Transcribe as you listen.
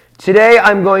Today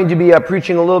I'm going to be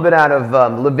preaching a little bit out of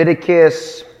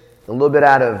Leviticus, a little bit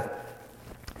out of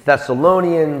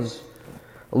Thessalonians,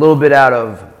 a little bit out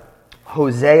of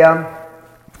Hosea,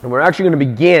 and we're actually going to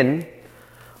begin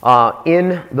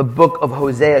in the book of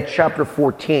Hosea chapter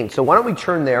 14. So why don't we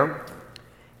turn there,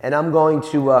 and I'm going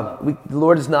to, the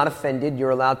Lord is not offended, you're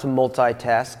allowed to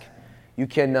multitask. You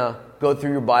can go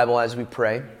through your Bible as we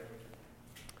pray.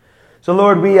 So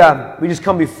Lord, we just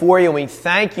come before you and we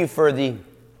thank you for the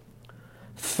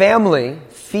family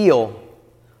feel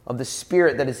of the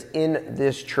Spirit that is in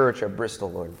this church at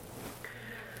Bristol, Lord.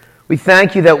 We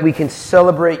thank you that we can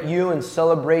celebrate you and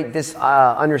celebrate this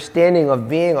understanding of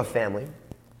being a family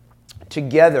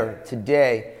together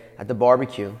today at the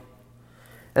barbecue.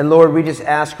 And Lord, we just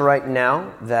ask right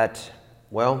now that,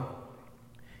 well,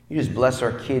 you just bless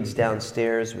our kids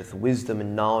downstairs with wisdom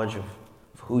and knowledge of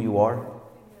who you are.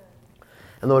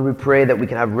 And Lord, we pray that we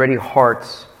can have ready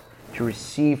hearts to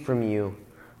receive from you,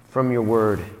 from your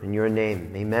word, in your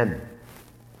name. Amen.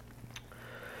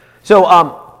 So,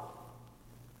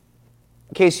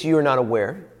 in case you are not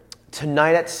aware,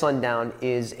 tonight at sundown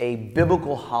is a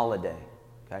biblical holiday.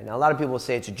 Okay? Now, a lot of people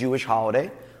say it's a Jewish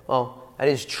holiday. Well, that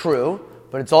is true,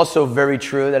 but it's also very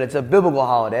true that it's a biblical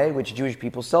holiday, which Jewish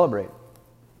people celebrate.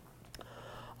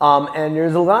 And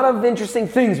there's a lot of interesting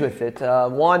things with it.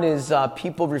 One is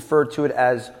people refer to it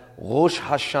as Rosh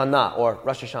Hashanah, or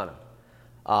Rosh Hashanah.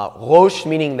 Rosh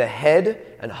meaning the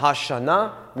head, and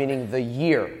Hashanah meaning the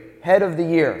year, head of the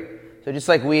year. So just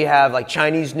like we have like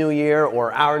Chinese New Year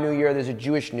or our New Year, there's a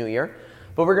Jewish New Year.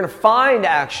 But we're going to find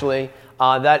actually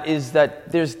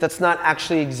that's not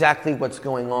actually exactly what's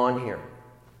going on here.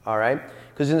 All right?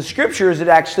 Because in the scriptures, it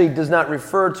actually does not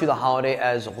refer to the holiday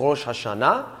as Rosh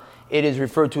Hashanah. It is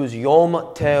referred to as Yom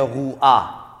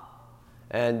Teruah.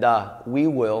 And we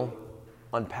will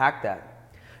unpack that.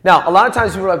 Now, a lot of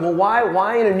times people are like, well,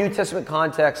 why in a New Testament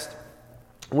context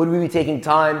would we be taking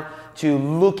time to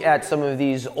look at some of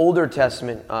these Older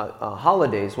Testament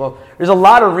holidays? Well, there's a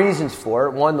lot of reasons for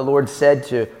it. One, the Lord said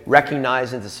to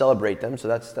recognize and to celebrate them, so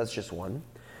that's just one.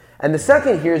 And the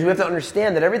second here is we have to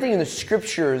understand that everything in the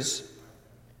Scriptures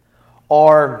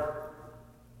are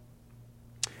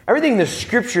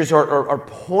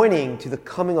pointing to the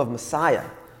coming of Messiah.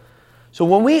 So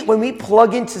when we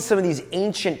plug into some of these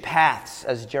ancient paths,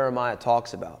 as Jeremiah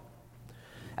talks about,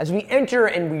 as we enter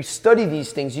and we study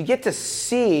these things, you get to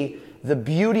see the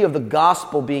beauty of the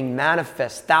gospel being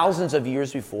manifest thousands of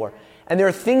years before. And there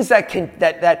are things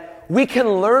that we can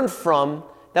learn from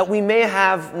that we may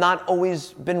have not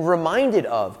always been reminded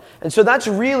of. And so that's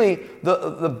really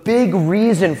the big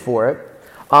reason for it.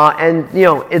 And,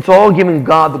 it's all giving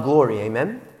God the glory.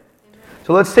 Amen?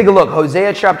 So let's take a look.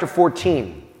 Hosea chapter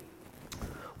 14,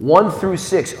 1 through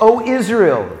 6. O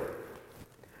Israel,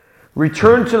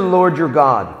 return to the Lord your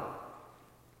God,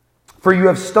 for you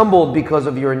have stumbled because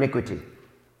of your iniquity.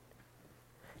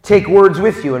 Take words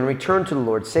with you and return to the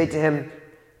Lord. Say to him,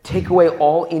 take away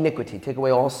all iniquity, take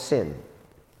away all sin.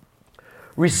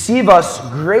 Receive us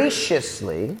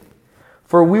graciously,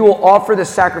 for we will offer the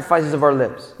sacrifices of our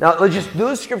lips. Now, let's just do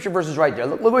those scripture verses right there.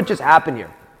 Look what just happened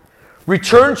here.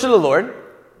 Return to the Lord,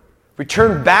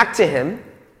 return back to him,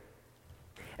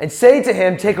 and say to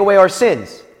him, take away our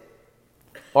sins,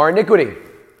 our iniquity,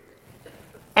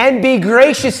 and be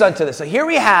gracious unto this. So here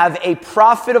we have a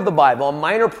prophet of the Bible, a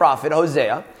minor prophet,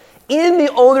 Hosea, in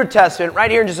the Older Testament, right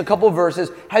here in just a couple of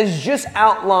verses, has just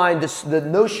outlined the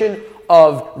notion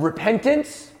of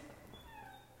repentance,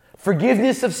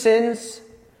 forgiveness of sins,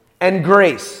 and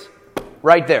grace.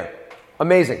 Right there.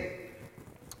 Amazing.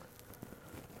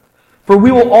 For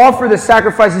we will offer the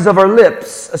sacrifices of our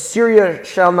lips. Assyria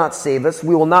shall not save us.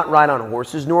 We will not ride on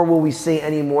horses, nor will we say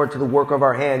any more to the work of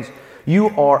our hands, you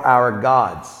are our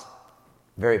gods.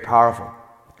 Very powerful.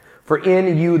 For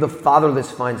in you the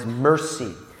fatherless finds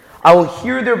mercy. I will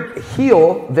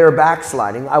heal their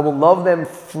backsliding. I will love them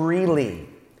freely.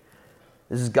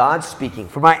 This is God speaking.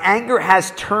 For my anger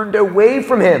has turned away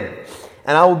from him,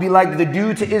 and I will be like the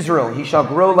dew to Israel. He shall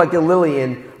grow like the lily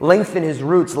and lengthen his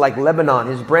roots like Lebanon.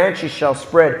 His branches shall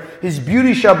spread. His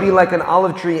beauty shall be like an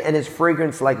olive tree, and his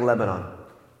fragrance like Lebanon.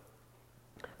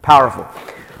 Powerful.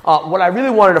 What I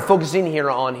really wanted to focus in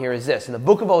on here is this. In the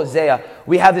book of Hosea,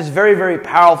 we have this very, very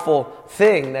powerful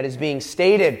thing that is being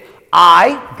stated.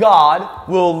 I, God,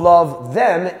 will love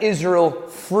them, Israel,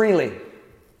 freely.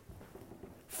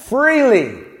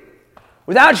 Freely.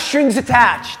 Without strings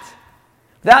attached.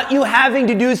 Without you having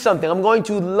to do something. I'm going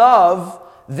to love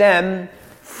them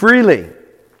freely.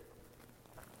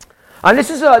 And this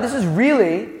is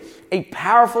really a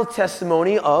powerful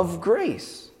testimony of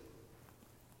grace.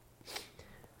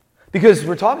 Because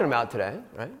we're talking about today,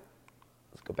 right?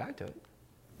 Let's go back to it.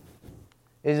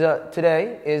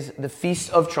 Today is the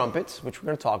Feast of Trumpets, which we're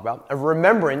going to talk about, a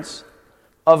remembrance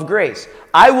of grace.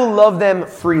 I will love them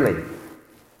freely.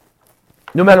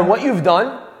 No matter what you've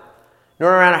done, no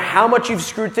matter how much you've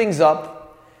screwed things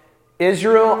up,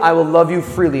 Israel, I will love you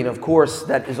freely. And of course,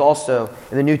 that is also,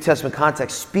 in the New Testament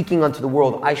context, speaking unto the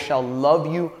world, I shall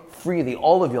love you freely.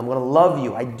 All of you, I'm going to love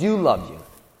you. I do love you.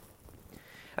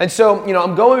 And so,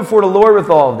 I'm going before the Lord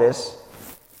with all of this.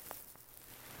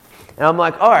 And I'm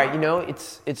like, all right,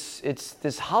 it's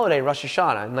this holiday, Rosh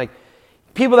Hashanah. And like,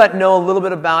 people that know a little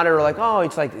bit about it are like, oh,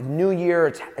 it's like New Year,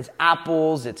 it's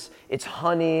apples, it's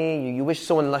honey. You wish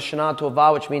someone Lashana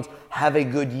Tova, which means have a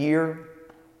good year.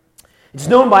 It's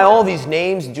known by all these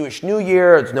names, Jewish New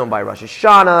Year. It's known by Rosh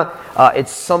Hashanah.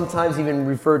 It's sometimes even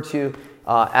referred to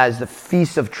as the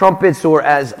Feast of Trumpets, or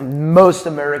as most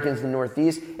Americans in the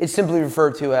Northeast, it's simply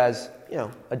referred to as,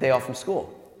 a day off from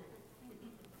school.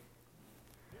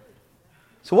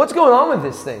 So what's going on with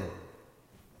this thing?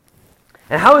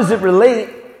 And how does it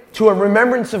relate to a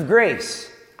remembrance of grace?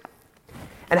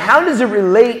 And how does it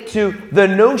relate to the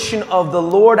notion of the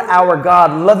Lord our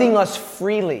God loving us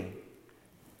freely?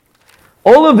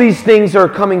 All of these things are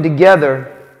coming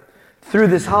together through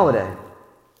this holiday.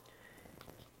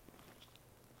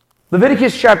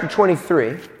 Leviticus chapter 23.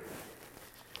 If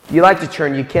you like to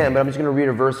turn, you can, but I'm just going to read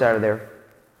a verse out of there.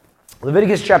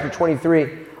 Leviticus chapter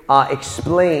 23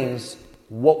 explains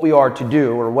what we are to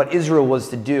do, or what Israel was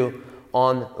to do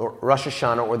on Rosh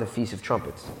Hashanah, or the Feast of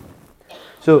Trumpets.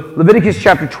 So Leviticus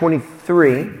chapter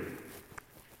 23,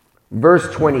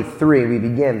 verse 23, we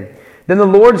begin. Then the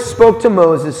Lord spoke to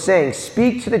Moses, saying,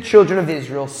 speak to the children of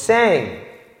Israel, saying,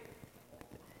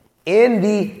 in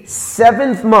the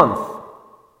 7th month,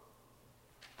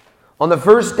 on the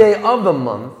first day of the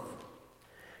month,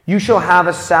 you shall have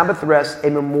a Sabbath rest, a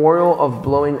memorial of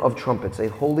blowing of trumpets, a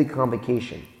holy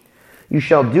convocation. You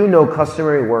shall do no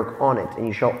customary work on it, and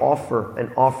you shall offer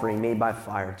an offering made by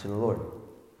fire to the Lord.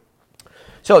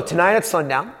 So tonight at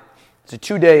sundown, it's a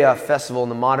 2-day festival in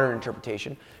the modern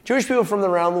interpretation. Jewish people from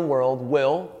around the world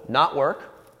will not work,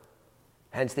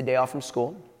 hence the day off from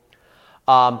school.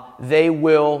 They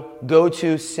will go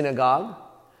to synagogue.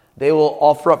 They will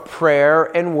offer up prayer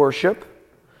and worship.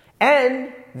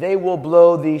 And they will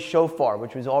blow the shofar,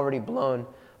 which was already blown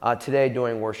today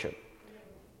during worship.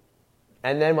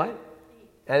 And then what?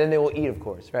 And then they will eat, of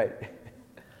course, right?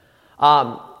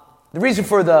 The reason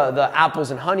for the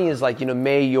apples and honey is like,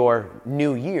 may your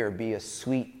new year be a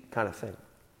sweet kind of thing.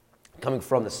 Coming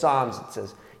from the Psalms, it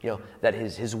says, that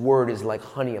his word is like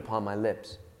honey upon my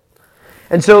lips.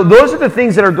 And so those are the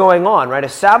things that are going on, right? A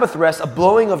Sabbath rest, a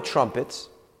blowing of trumpets,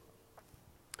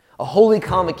 a holy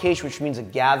convocation, which means a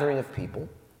gathering of people.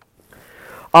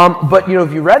 But,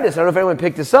 if you read this, I don't know if anyone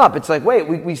picked this up, it's like, wait,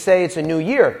 we say it's a new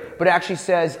year, but it actually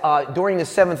says during the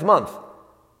 7th month.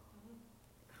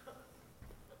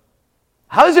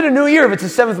 How is it a new year if it's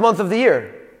the 7th month of the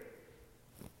year?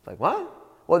 It's like, what?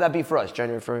 What would that be for us?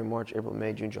 January, February, March, April,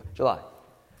 May, June, July.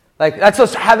 Like, that's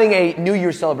us having a New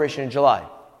Year celebration in July.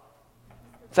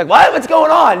 It's like, what? What's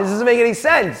going on? This doesn't make any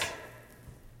sense.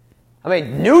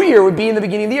 New Year would be in the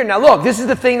beginning of the year. Now look, this is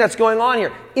the thing that's going on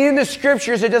here. In the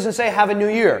scriptures, it doesn't say have a new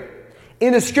year.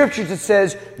 In the scriptures, it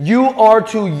says you are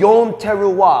to Yom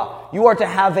Teruah. You are to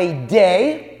have a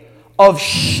day of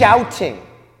shouting.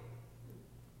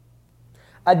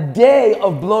 A day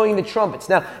of blowing the trumpets.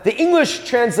 Now, the English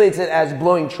translates it as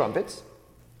blowing trumpets.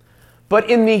 But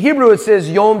in the Hebrew, it says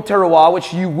Yom Teruah,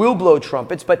 which you will blow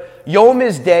trumpets. But Yom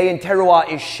is day and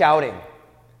Teruah is shouting.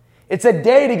 It's a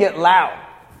day to get loud.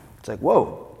 It's like,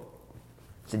 whoa,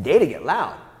 it's a day to get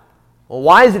loud. Well,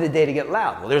 why is it a day to get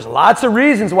loud? Well, there's lots of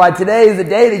reasons why today is a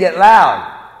day to get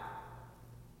loud.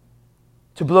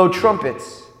 To blow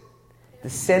trumpets,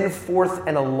 to send forth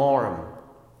an alarm.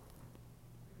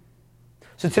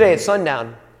 So today at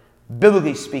sundown,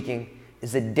 biblically speaking,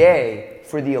 is a day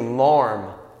for the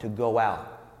alarm to go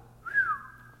out.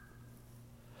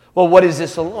 Well, what is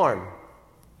this alarm?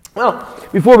 Well,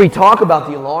 before we talk about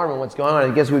the alarm and what's going on,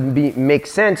 I guess it would make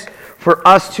sense for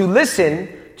us to listen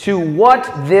to what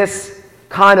this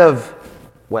kind of,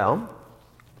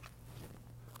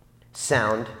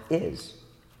 sound is.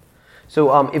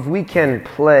 So if we can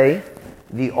play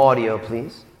the audio,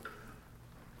 please.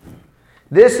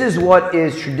 This is what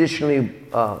is traditionally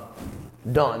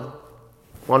done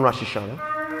on Rosh Hashanah.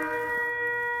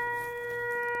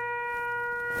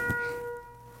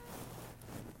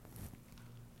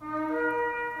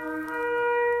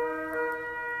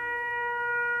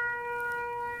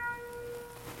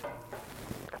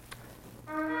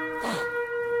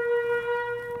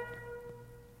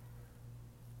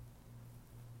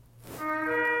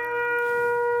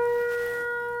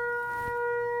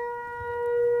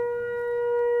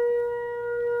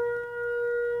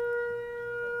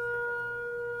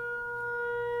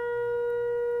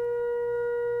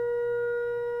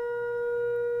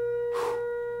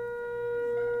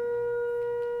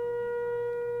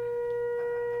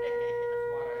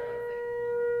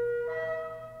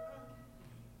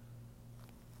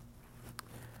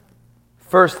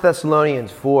 1 Thessalonians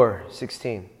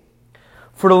 4:16.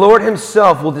 For the Lord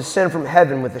himself will descend from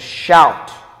heaven with a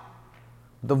shout,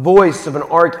 the voice of an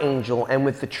archangel, and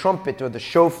with the trumpet or the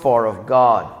shofar of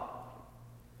God.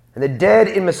 And the dead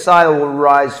in Messiah will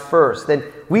rise first. Then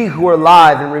we who are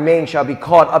alive and remain shall be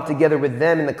caught up together with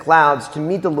them in the clouds to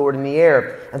meet the Lord in the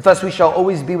air. And thus we shall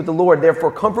always be with the Lord.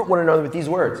 Therefore comfort one another with these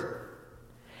words.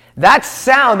 That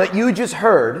sound that you just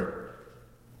heard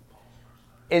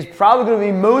is probably going to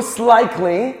be most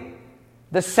likely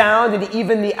the sound and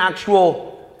even the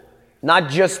actual, not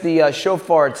just the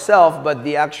shofar itself, but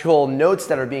the actual notes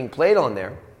that are being played on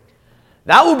there.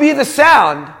 That will be the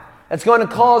sound that's going to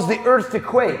cause the earth to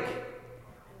quake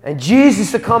and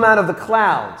Jesus to come out of the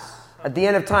clouds at the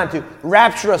end of time to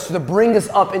rapture us, to bring us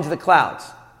up into the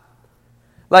clouds.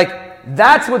 Like,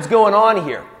 that's what's going on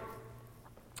here.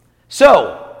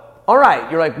 So, all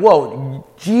right, you're like, whoa,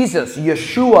 Jesus,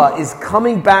 Yeshua is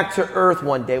coming back to earth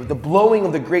one day with the blowing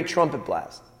of the great trumpet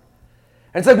blast.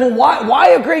 And it's like, well, why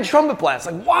a great trumpet blast?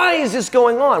 Like, why is this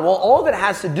going on? Well, all of it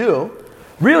has to do,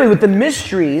 really, with the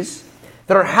mysteries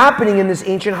that are happening in this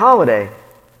ancient holiday.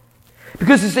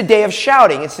 Because it's the day of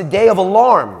shouting. It's the day of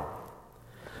alarm.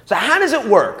 So how does it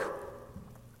work?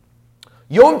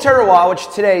 Yom Teruah,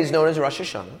 which today is known as Rosh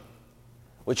Hashanah,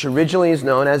 which originally is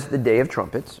known as the Day of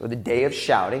Trumpets, or the Day of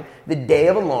Shouting, the Day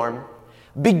of Alarm,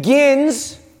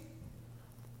 begins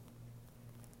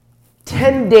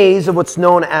 10 days of what's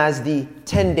known as the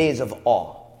 10 days of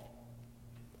awe.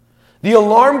 The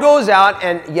alarm goes out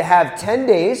and you have 10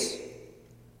 days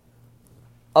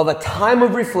of a time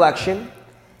of reflection,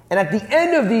 and at the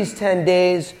end of these 10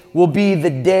 days will be the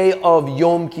day of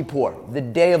Yom Kippur, the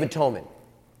Day of Atonement.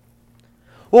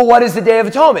 Well, what is the Day of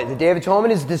Atonement? The Day of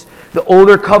Atonement is the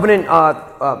older covenant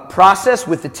process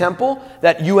with the temple,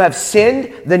 that you have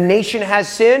sinned, the nation has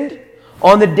sinned.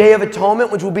 On the Day of Atonement,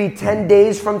 which will be 10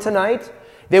 days from tonight,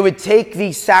 they would take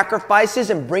the sacrifices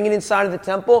and bring it inside of the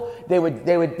temple. They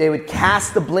would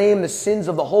cast the blame, the sins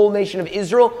of the whole nation of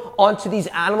Israel onto these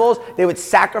animals. They would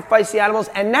sacrifice the animals.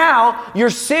 And now your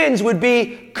sins would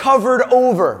be covered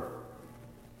over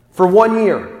for 1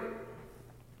 year.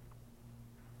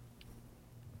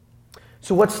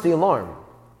 So what's the alarm?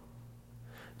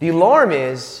 The alarm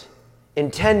is, in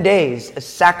 10 days, a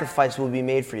sacrifice will be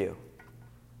made for you.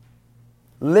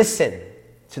 Listen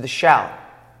to the shout.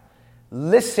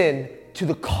 Listen to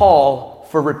the call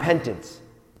for repentance.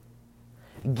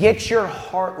 Get your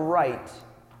heart right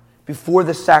before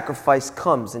the sacrifice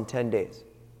comes in 10 days.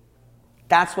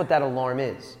 That's what that alarm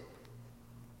is.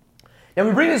 Now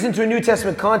we bring this into a New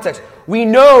Testament context. We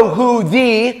know who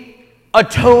the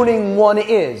atoning one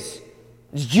is.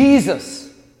 It's Jesus.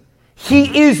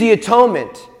 He is the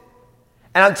atonement.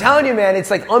 And I'm telling you, man, it's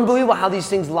like unbelievable how these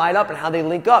things line up and how they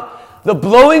link up. The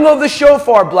blowing of the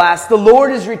shofar blast, the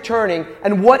Lord is returning.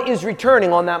 And what is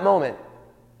returning on that moment?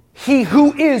 He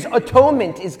who is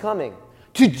atonement is coming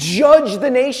to judge the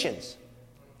nations.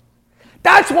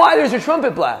 That's why there's a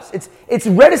trumpet blast. It's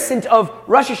reticent of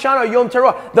Rosh Hashanah or Yom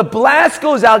Teruah. The blast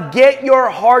goes out. Get your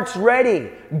hearts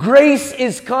ready. Grace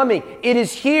is coming. It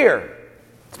is here.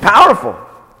 It's powerful.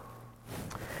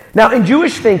 Now, in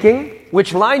Jewish thinking,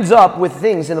 which lines up with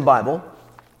things in the Bible,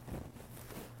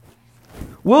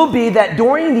 will be that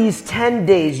during these 10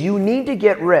 days, you need to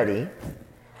get ready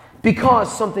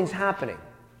because something's happening.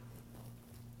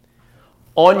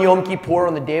 On Yom Kippur,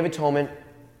 on the Day of Atonement,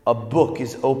 a book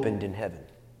is opened in heaven.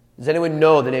 Does anyone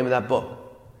know the name of that book?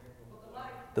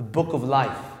 The Book of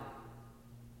Life.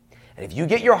 And if you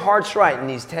get your hearts right in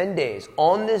these 10 days,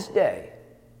 on this day,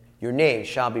 your name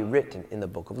shall be written in the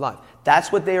Book of Life.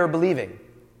 That's what they are believing.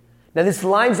 Now this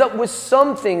lines up with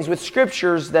some things, with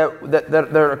scriptures that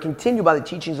are continued by the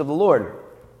teachings of the Lord.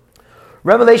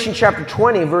 Revelation chapter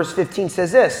 20, verse 15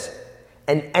 says this,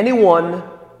 and anyone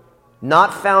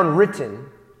not found written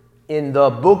in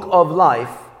the book of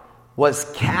life was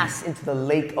cast into the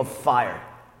lake of fire.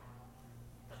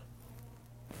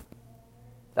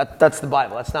 That's the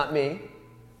Bible. That's not me.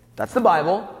 That's the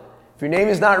Bible. If your name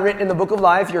is not written in the book of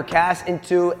life, you're cast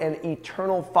into an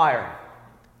eternal fire.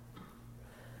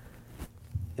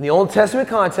 In the Old Testament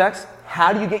context,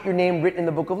 how do you get your name written in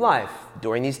the book of life?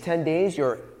 During these 10 days,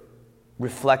 you're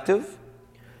reflective.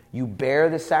 You bear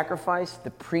the sacrifice.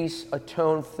 The priests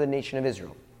atone for the nation of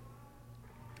Israel.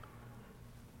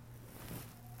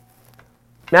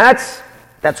 Now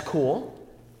that's cool.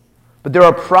 But there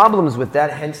are problems with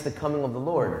that, hence the coming of the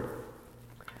Lord.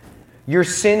 Your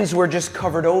sins were just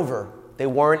covered over. They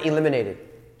weren't eliminated.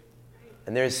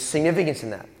 And there's significance in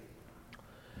that.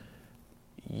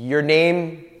 Your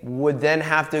name would then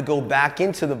have to go back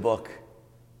into the book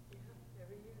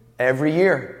every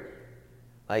year.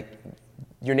 Like,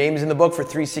 Your name's in the book for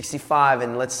 365,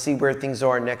 and let's see where things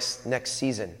are next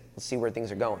season. Let's see where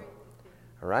things are going.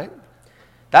 All right?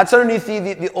 That's underneath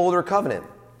the older covenant.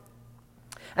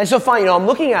 And so fine, I'm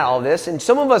looking at all this, and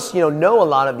some of us, know a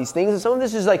lot of these things, and some of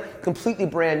this is like completely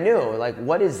brand new. Like,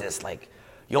 what is this? Like,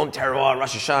 Yom Teruah,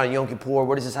 Rosh Hashanah, Yom Kippur,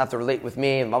 what does this have to relate with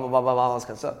me? And blah, blah, blah, blah, blah, all this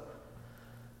kind of stuff.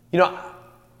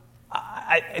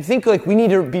 I think like we need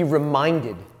to be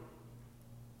reminded.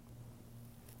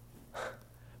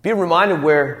 Be reminded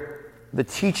where the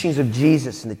teachings of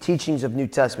Jesus and the teachings of New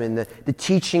Testament, and the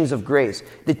teachings of grace,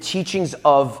 the teachings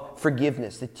of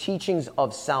forgiveness, the teachings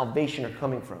of salvation are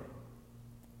coming from.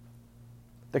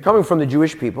 They're coming from the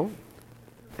Jewish people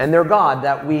and their God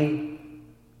that we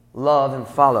love and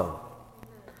follow.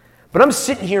 But I'm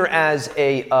sitting here as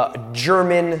a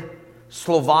German,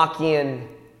 Slovakian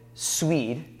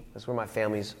Swede. That's where my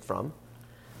family's from.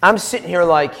 I'm sitting here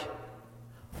like,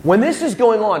 when this is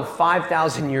going on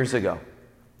 5,000 years ago,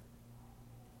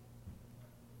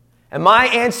 and my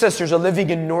ancestors are living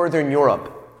in Northern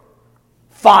Europe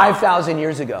 5,000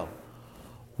 years ago,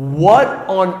 what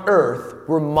on earth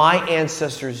were my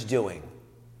ancestors doing?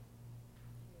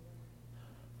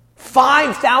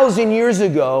 5,000 years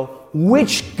ago,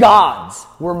 which gods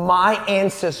were my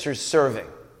ancestors serving?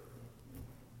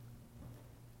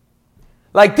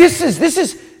 Like this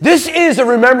is a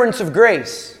remembrance of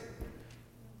grace.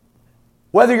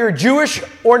 Whether you're Jewish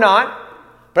or not,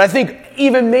 but I think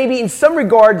even maybe in some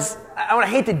regards, I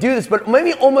hate to do this, but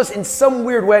maybe almost in some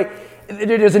weird way,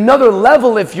 there's another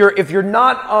level if you're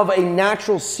not of a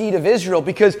natural seed of Israel,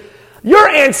 because your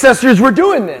ancestors were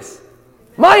doing this.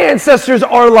 My ancestors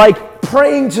are like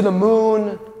praying to the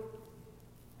moon.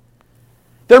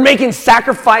 They're making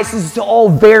sacrifices to all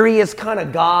various kind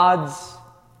of gods.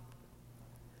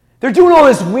 They're doing all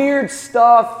this weird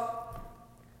stuff.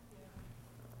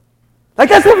 Like,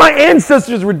 that's what my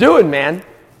ancestors were doing, man.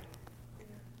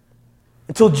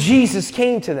 Until Jesus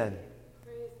came to them.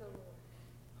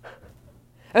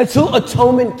 Until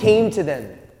atonement came to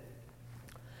them.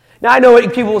 Now, I know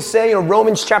what people will say.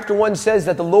 Romans chapter 1 says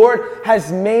that the Lord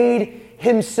has made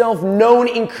himself known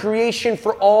in creation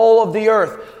for all of the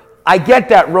earth. I get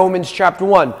that, Romans chapter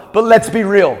 1. But let's be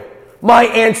real. My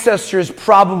ancestors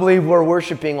probably were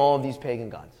worshiping all of these pagan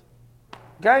gods.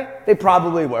 Okay? They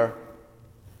probably were.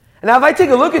 And now if I take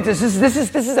a look at this is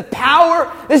the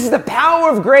power, this is the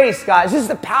power of grace, guys. This is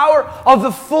the power of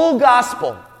the full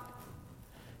gospel.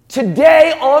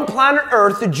 Today on planet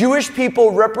Earth, the Jewish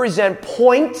people represent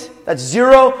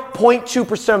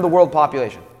 0.2% of the world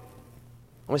population.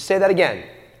 I'm going to say that again.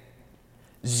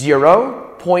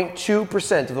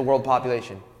 0.2% of the world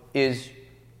population is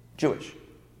Jewish.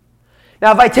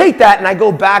 Now, if I take that and I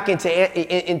go back into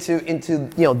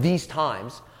these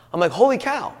times, I'm like, holy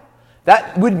cow.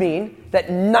 That would mean that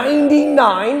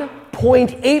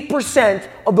 99.8%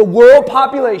 of the world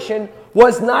population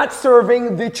was not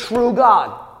serving the true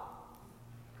God.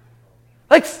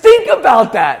 Like, think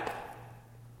about that.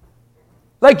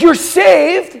 Like, you're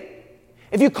saved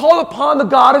if you call upon the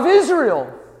God of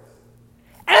Israel.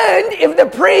 And if the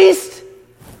priest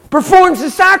performs the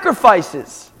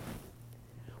sacrifices,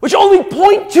 which only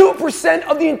 0.2%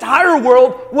 of the entire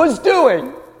world was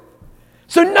doing.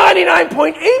 So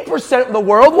 99.8% of the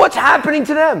world, what's happening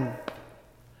to them?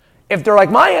 If they're like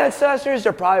my ancestors,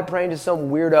 they're probably praying to some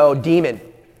weirdo demon.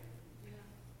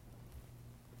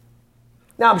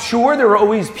 Now, I'm sure there were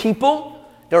always people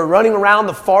that were running around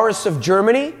the forests of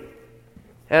Germany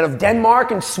and of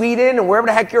Denmark and Sweden and wherever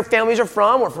the heck your families are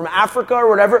from, or from Africa or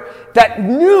whatever, that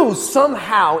knew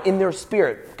somehow in their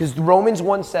spirit, because Romans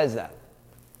 1 says that.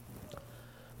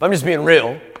 But I'm just being real.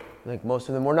 I think most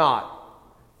of them were not.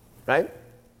 Right?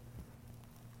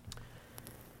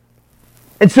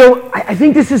 And so I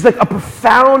think this is like a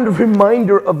profound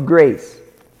reminder of grace.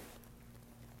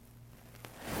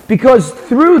 Because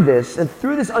through this, and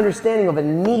through this understanding of a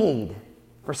need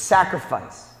for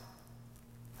sacrifice,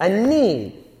 a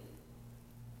need,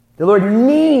 the Lord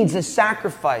needs a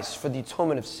sacrifice for the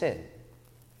atonement of sin.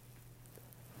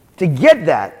 To get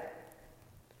that,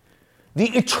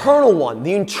 the eternal one,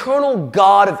 the eternal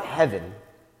God of heaven,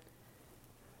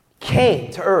 came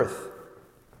to earth.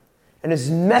 And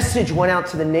his message went out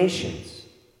to the nations.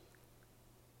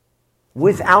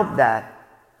 Without that,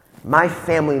 my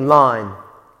family line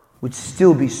would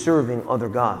still be serving other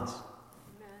gods.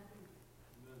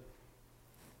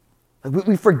 Like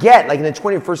we forget, like in the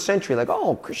 21st century, like,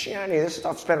 oh, Christianity, this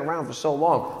stuff's been around for so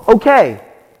long. Okay.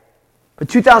 But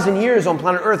 2,000 years on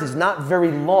planet Earth is not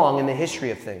very long in the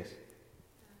history of things.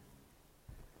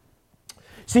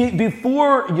 See,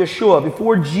 before Yeshua,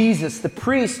 before Jesus, the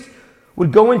priest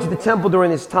would go into the temple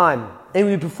during this time. and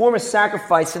we perform a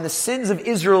sacrifice, and the sins of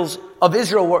Israel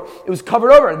were, it was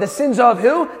covered over. The sins of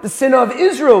who? The sin of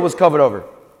Israel was covered over.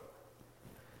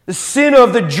 The sin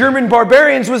of the German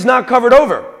barbarians was not covered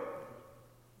over.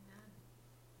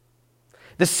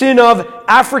 The sin of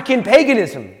African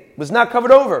paganism was not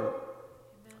covered over.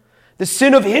 The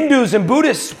sin of Hindus and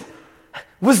Buddhists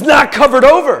was not covered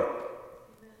over.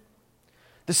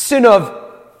 The sin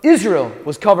of Israel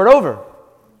was covered over.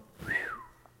 Whew.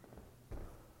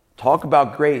 Talk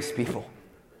about grace, people.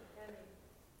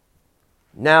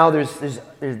 Now there's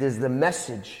the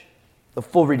message, the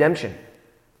full redemption.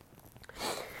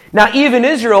 Now even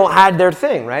Israel had their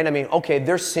thing, right? I mean, okay,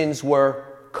 their sins were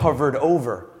covered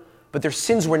over, but their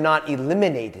sins were not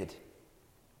eliminated.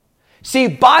 See,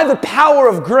 by the power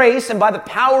of grace and by the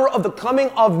power of the coming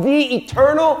of the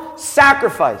eternal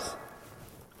sacrifice,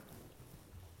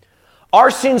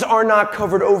 our sins are not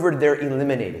covered over, they're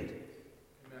eliminated.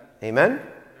 Amen?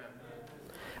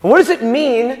 And what does it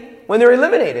mean when they're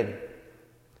eliminated?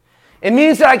 It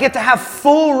means that I get to have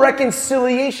full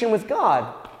reconciliation with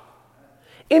God.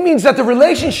 It means that the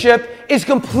relationship is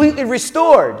completely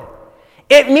restored.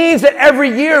 It means that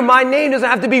every year my name doesn't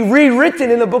have to be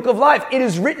rewritten in the book of life. It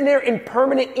is written there in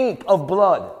permanent ink of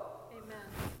blood.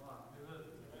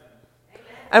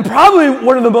 And probably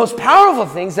one of the most powerful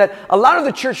things that a lot of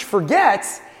the church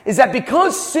forgets is that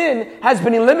because sin has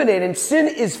been eliminated and sin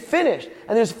is finished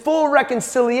and there's full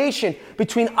reconciliation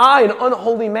between I, an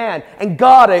unholy man, and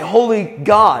God, a holy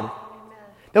God,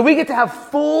 that we get to have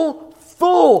full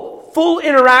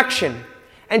interaction.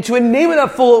 And to enable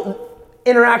that full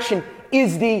interaction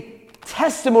is the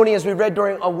testimony, as we read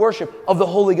during our worship, of the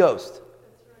Holy Ghost.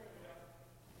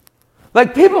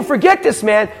 Like, people forget this,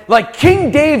 man. Like,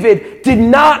 King David did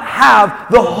not have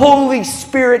the Holy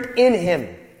Spirit in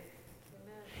him.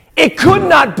 It could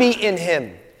not be in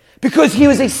him because he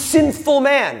was a sinful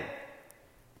man.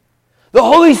 The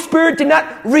Holy Spirit did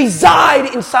not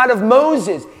reside inside of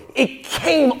Moses. It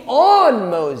came on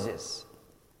Moses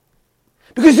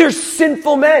because they're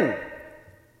sinful men.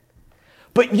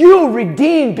 But you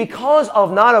redeemed because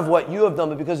of not of what you have done,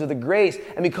 but because of the grace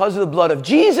and because of the blood of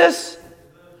Jesus.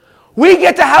 We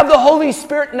get to have the Holy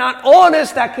Spirit not on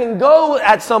us that can go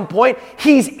at some point.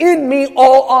 He's in me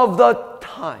all of the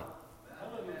time.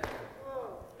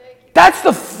 That's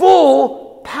the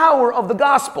full power of the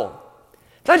gospel.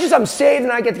 It's not just I'm saved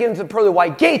and I get to get into the pearly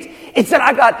white gates. It's that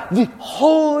I got the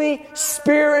Holy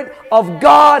Spirit of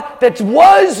God that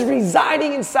was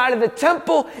residing inside of the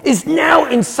temple is now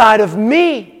inside of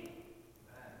me.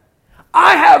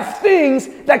 I have things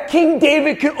that King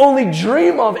David could only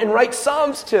dream of and write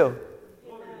Psalms to.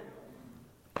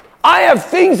 I have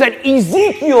things that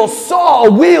Ezekiel saw,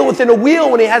 a wheel within a wheel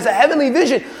when he has a heavenly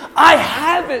vision. I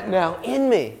have it now in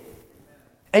me.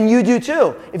 And you do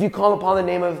too, if you call upon the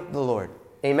name of the Lord.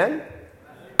 Amen?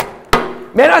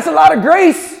 Man, that's a lot of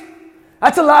grace.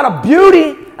 That's a lot of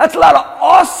beauty. That's a lot of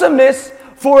awesomeness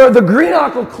for the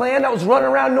Greenackle clan that was running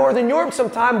around Northern Europe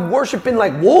sometime worshiping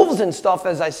like wolves and stuff,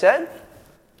 as I said.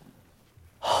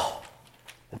 Oh,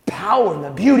 the power and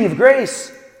the beauty of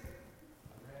grace.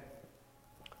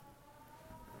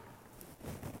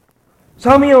 So,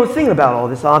 I was thinking about all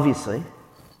this, obviously.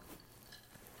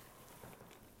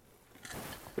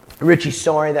 Richie,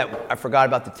 sorry that I forgot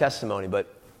about the testimony,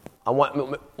 but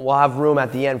we'll have room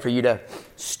at the end for you to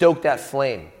stoke that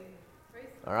flame.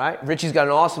 All right? Richie's got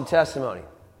an awesome testimony.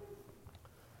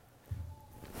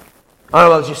 I don't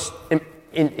know, I was just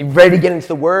ready to get into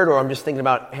the word, or I'm just thinking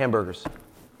about hamburgers.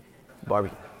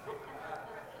 Barbie.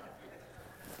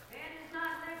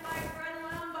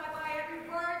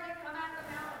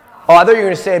 Oh, I thought you were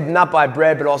going to say not by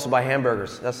bread, but also by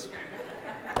hamburgers. That's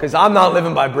because I'm not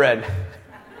living by bread.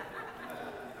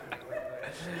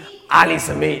 I need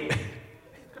some meat.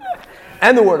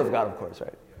 And the Word of God, of course,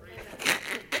 right?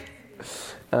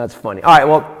 That's funny. All right,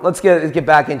 well, let's get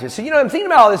back into it. So, I'm thinking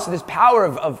about all this power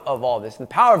of all this, and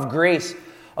the power of grace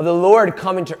of the Lord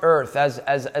coming to earth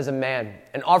as a man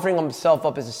and offering himself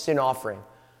up as a sin offering,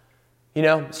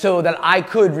 so that I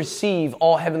could receive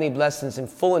all heavenly blessings and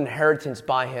full inheritance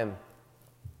by him.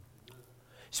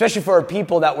 Especially for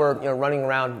people that were, running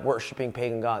around worshiping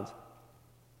pagan gods.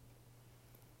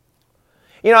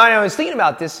 I was thinking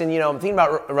about this, and, I'm thinking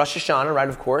about Rosh Hashanah, right,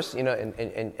 of course, and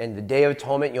the Day of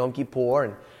Atonement, Yom Kippur,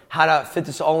 and how to fit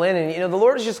this all in. And, the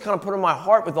Lord has just kind of put in my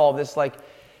heart with all this,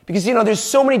 because, there's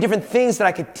so many different things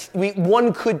that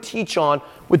one could teach on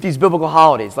with these biblical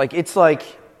holidays. It's like,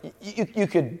 you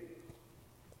could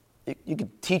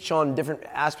teach on different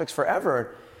aspects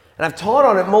forever. And I've taught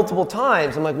on it multiple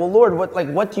times. I'm like, well, Lord,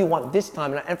 what do you want this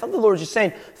time? And I felt the Lord just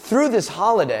saying, through this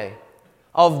holiday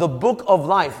of the book of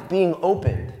life being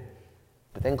opened,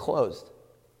 but then closed.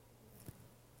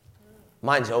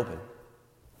 Mine's open.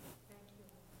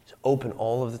 It's open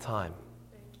all of the time.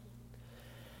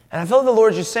 And I felt the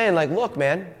Lord just saying, like, look,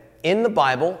 man, in the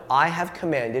Bible, I have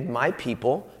commanded my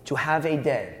people to have a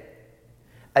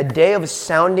day of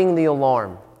sounding the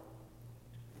alarm.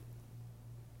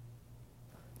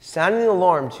 Sounding the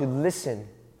alarm to listen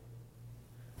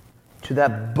to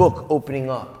that book opening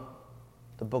up,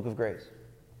 the book of grace.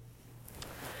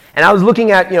 And I was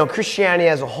looking at, Christianity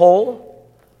as a whole,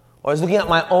 or I was looking at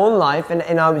my own life,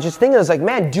 and I was just thinking, I was like,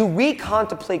 man, do we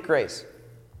contemplate grace?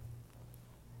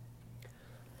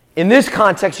 In this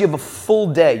context, you have a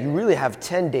full day. You really have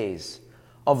 10 days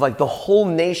of like the whole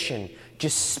nation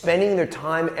just spending their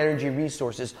time, energy,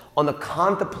 resources on the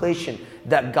contemplation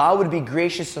that God would be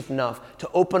gracious enough to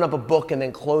open up a book and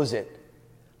then close it.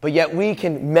 But yet we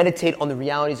can meditate on the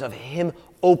realities of Him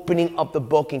opening up the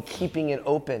book and keeping it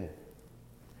open.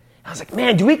 I was like,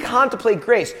 man, do we contemplate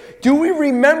grace? Do we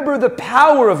remember the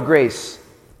power of grace?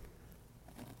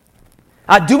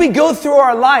 Do we go through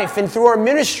our life and through our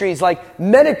ministries like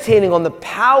meditating on the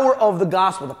power of the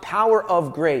gospel, the power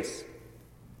of grace?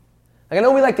 Like, I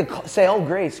know we like to say, oh,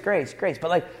 grace, grace, grace. But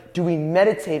like, do we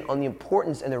meditate on the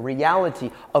importance and the reality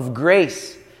of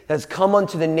grace that has come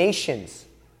unto the nations?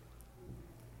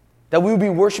 That we would be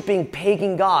worshiping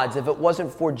pagan gods if it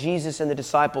wasn't for Jesus and the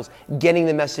disciples getting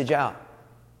the message out.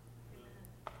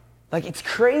 Like, it's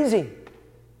crazy.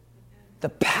 The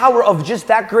power of just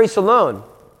that grace alone.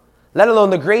 Let alone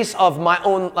the grace of my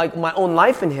own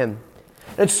life in Him.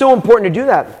 And it's so important to do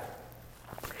that.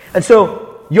 And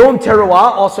so, Yom Teruah,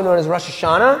 also known as Rosh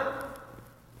Hashanah,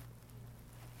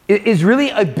 is really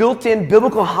a built-in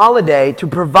biblical holiday to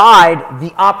provide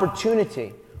the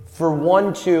opportunity for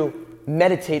one to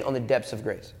meditate on the depths of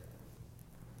grace.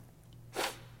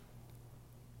 It's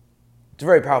a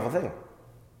very powerful thing.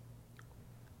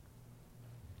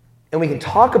 And we can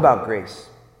talk about grace,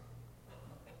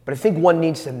 but I think one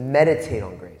needs to meditate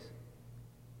on grace.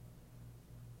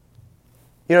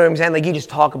 You know what I'm saying? Like, you just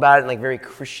talk about it in like very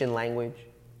Christian language.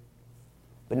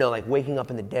 But no, like waking up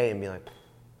in the day and being like,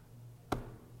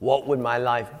 what would my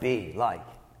life be like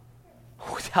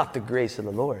without the grace of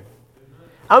the Lord?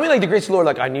 I don't mean like the grace of the Lord,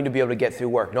 like I need to be able to get through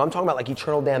work. No, I'm talking about like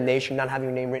eternal damnation, not having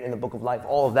your name written in the book of life,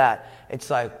 all of that. It's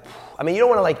like, I mean, you don't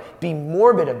want to like be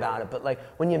morbid about it, but like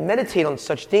when you meditate on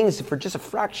such things for just a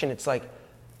fraction, it's like,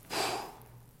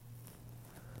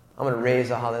 I'm going to raise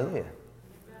a hallelujah.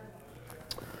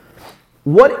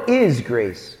 What is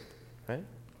grace? Right?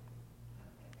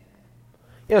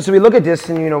 So we look at this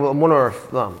and, one of our,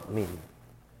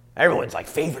 everyone's like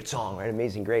favorite song, right?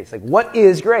 Amazing Grace. Like, what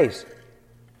is grace?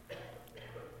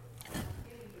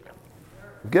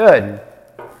 Good.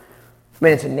 I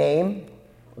mean, it's a name,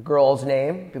 a girl's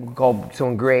name. People call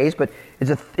someone Grace, but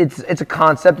it's a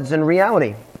concept. It's in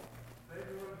reality.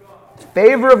 It's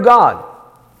favor of God.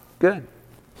 Good.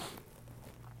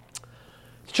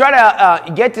 To try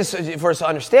to get this, for us to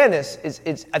understand this,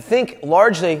 is I think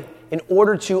largely in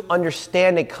order to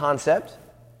understand a concept,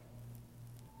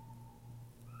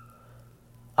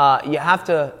 you have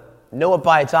to know it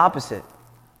by its opposite.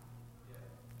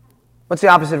 What's the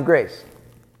opposite of grace?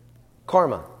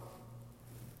 Karma.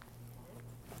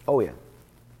 Oh, yeah.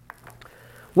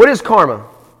 What is karma?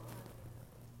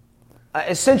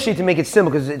 Essentially, to make it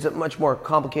simple, because it's a much more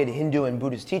complicated Hindu and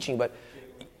Buddhist teaching, but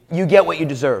you get what you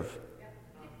deserve.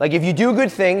 Like, if you do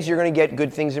good things, you're going to get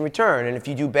good things in return. And if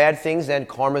you do bad things, then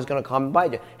karma is going to come and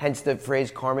bite you. Hence the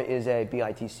phrase, karma is a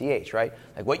bitch, right?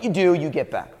 Like, what you do, you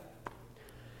get back.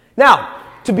 Now,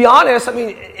 to be honest, I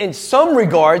mean, in some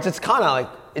regards, it's kind of like,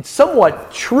 it's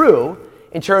somewhat true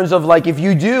in terms of, like, if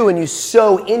you do and you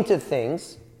sow into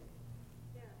things,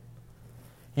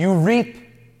 you reap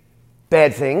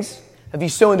bad things. If you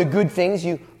sow into good things,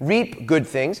 you reap good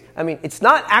things. I mean, it's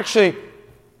not actually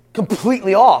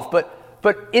completely off, but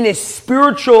in a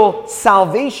spiritual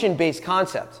salvation-based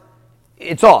concept,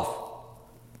 it's off.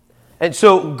 And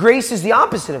so grace is the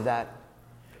opposite of that.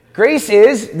 Grace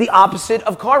is the opposite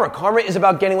of karma. Karma is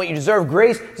about getting what you deserve.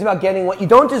 Grace is about getting what you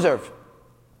don't deserve.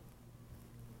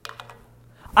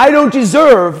 I don't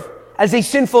deserve, as a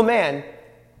sinful man,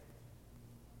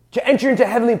 to enter into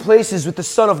heavenly places with the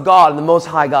Son of God and the Most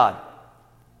High God.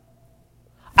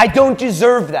 I don't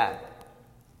deserve that.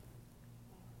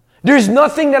 There's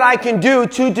nothing that I can do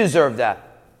to deserve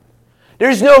that.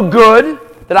 There's no good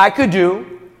that I could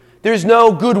do. There's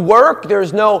no good work.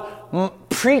 There's no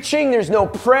preaching. There's no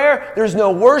prayer. There's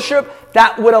no worship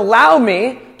that would allow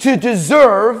me to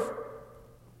deserve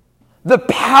the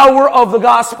power of the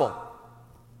gospel.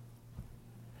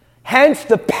 Hence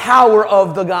the power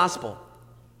of the gospel.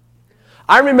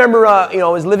 I remember, I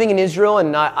was living in Israel,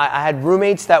 and I had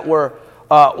roommates that were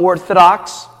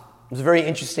Orthodox. It was a very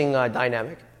interesting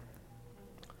dynamic.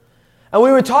 And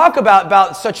we would talk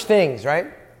about such things, right?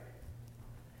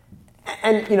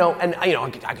 And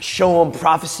I could show them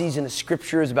prophecies in the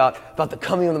scriptures about the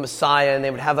coming of the Messiah, and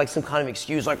they would have like some kind of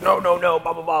excuse, like, no, blah,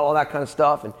 blah, blah, all that kind of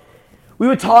stuff. And we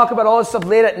would talk about all this stuff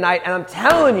late at night, and I'm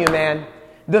telling you, man,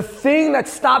 the thing that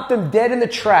stopped them dead in the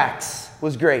tracks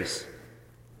was grace.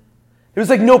 There was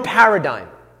like no paradigm.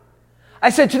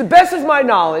 I said, to the best of my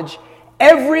knowledge,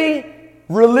 every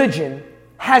religion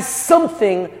has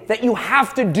something that you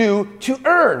have to do to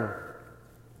earn.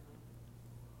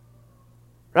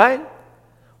 Right?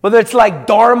 Whether it's like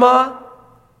Dharma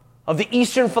of the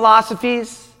Eastern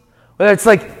philosophies, whether it's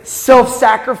like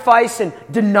self-sacrifice and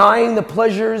denying the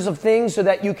pleasures of things so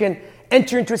that you can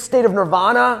enter into a state of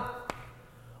nirvana,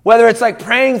 whether it's like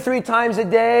praying 3 times a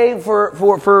day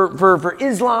for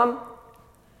Islam,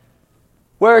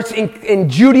 where it's in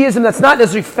Judaism that's not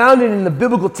necessarily founded in the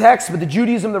biblical text, but the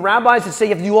Judaism of the rabbis that say you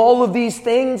have to do all of these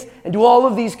things and do all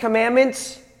of these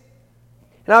commandments.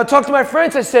 And I would talk to my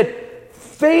friends, I said,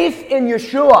 faith in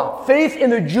Yeshua, faith in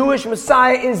the Jewish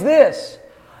Messiah is this.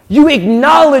 You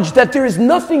acknowledge that there is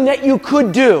nothing that you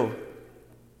could do.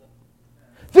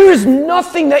 There is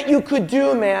nothing that you could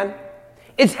do, man.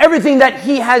 It's everything that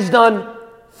He has done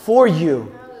for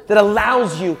you that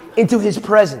allows you into His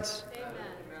presence.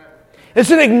 It's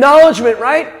an acknowledgement,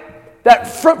 right? That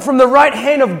from the right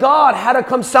hand of God had to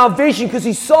come salvation because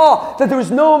He saw that there was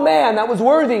no man that was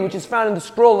worthy, which is found in the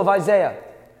scroll of Isaiah.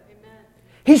 Amen.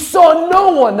 He saw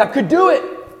no one that could do it.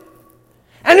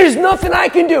 And there's nothing I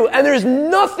can do. And there's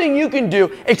nothing you can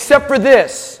do except for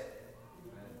this.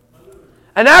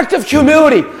 An act of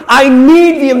humility. I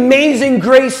need the amazing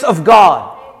grace of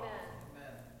God.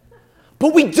 Amen.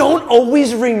 But we don't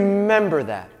always remember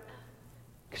that.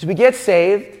 Because we get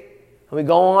saved. And we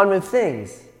go on with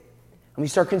things. And we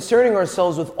start concerning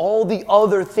ourselves with all the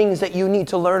other things that you need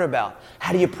to learn about.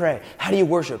 How do you pray? How do you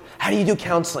worship? How do you do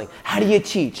counseling? How do you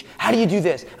teach? How do you do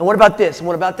this? And what about this? And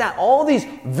what about that? All these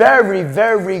very,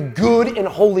 very good and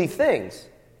holy things.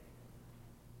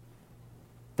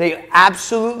 They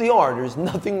absolutely are. There's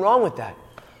nothing wrong with that.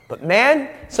 But man,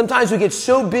 sometimes we get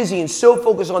so busy and so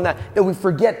focused on that we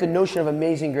forget the notion of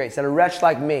amazing grace. That a wretch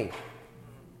like me,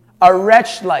 I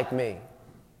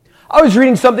was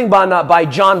reading something by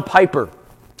John Piper,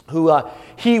 who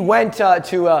he went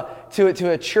to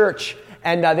a church,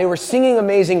 and they were singing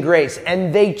Amazing Grace,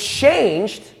 and they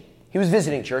changed, he was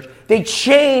visiting church, they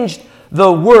changed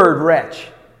the word wretch.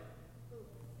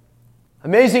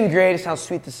 Amazing Grace, how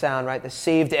sweet the sound, right? The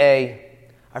saved I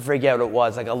forget what it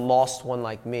was, like a lost one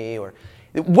like me, or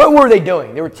what were they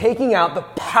doing? They were taking out the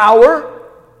power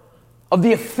of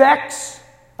the effects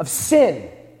of sin.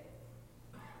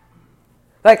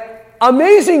 Like,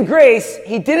 Amazing Grace,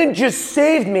 He didn't just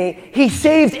save me, He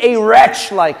saved a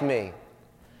wretch like me. Amen.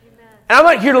 And I'm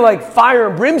not here to like fire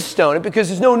and brimstone it, because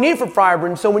there's no need for fire and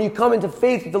brimstone when you come into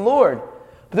faith with the Lord.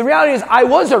 But the reality is, I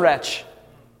was a wretch.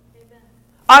 Amen.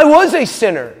 I was a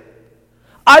sinner.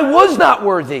 I was not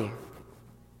worthy.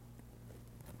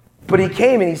 But He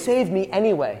came and He saved me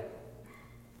anyway.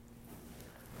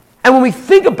 And when we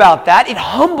think about that, it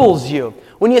humbles you.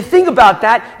 When you think about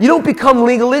that, you don't become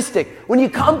legalistic. When you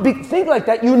think like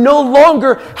that, you no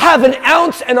longer have an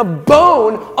ounce and a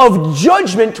bone of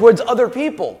judgment towards other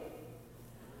people.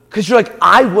 Because you're like,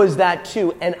 I was that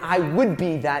too, and I would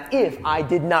be that if I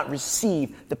did not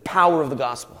receive the power of the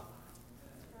gospel.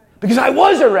 Because I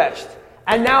was a wretch,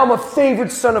 and now I'm a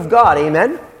favored son of God.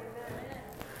 Amen?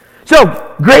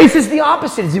 So, grace is the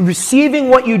opposite. It's receiving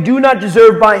what you do not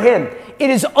deserve by Him. It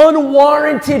is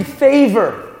unwarranted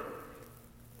favor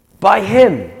by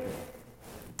Him.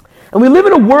 And we live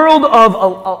in a world of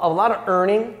a lot of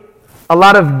earning, a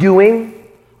lot of doing,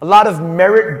 a lot of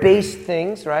merit-based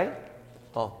things, right?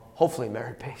 Well, hopefully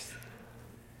merit-based.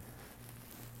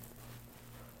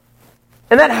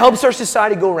 And that helps our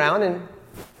society go around, and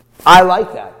I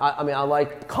like that. I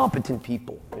like competent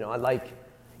people. I like,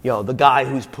 the guy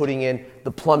who's putting in the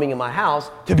plumbing in my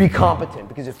house to be competent.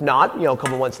 Because if not, a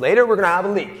couple months later, we're going to have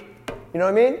a leak. You know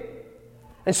what I mean?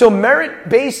 And so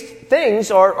merit-based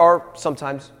things are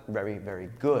sometimes very, very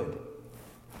good.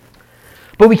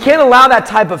 But we can't allow that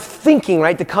type of thinking,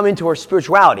 right, to come into our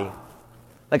spirituality.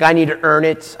 Like, I need to earn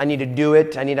it, I need to do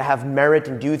it, I need to have merit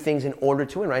and do things in order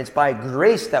to win, right? It's by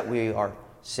grace that we are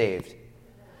saved.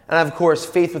 And of course,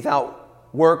 faith without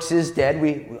works is dead.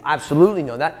 We absolutely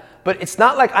know that. But it's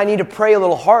not like I need to pray a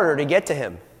little harder to get to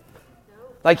Him.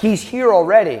 Like, He's here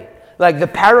already. Like the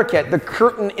paraket, the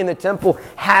curtain in the temple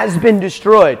has been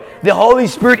destroyed. The Holy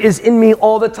Spirit is in me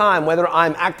all the time, whether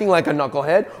I'm acting like a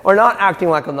knucklehead or not acting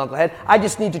like a knucklehead. I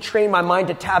just need to train my mind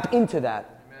to tap into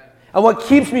that. Amen. And what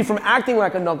keeps me from acting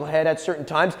like a knucklehead at certain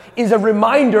times is a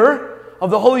reminder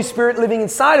of the Holy Spirit living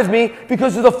inside of me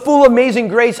because of the full amazing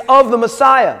grace of the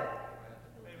Messiah.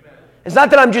 It's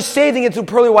not that I'm just saved and get to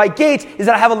pearly white gates. It's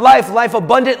that I have a life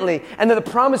abundantly. And that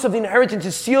the promise of the inheritance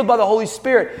is sealed by the Holy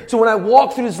Spirit. So when I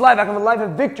walk through this life, I can have a life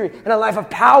of victory and a life of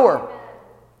power.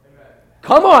 Amen.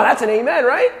 Come on, that's an amen,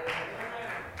 right?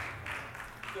 Amen.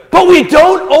 But we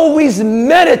don't always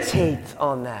meditate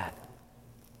on that.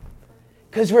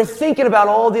 Because we're thinking about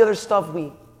all the other stuff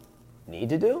we need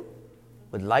to do,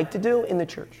 would like to do in the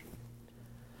church.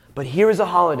 But here is a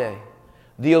holiday.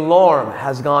 The alarm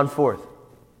has gone forth.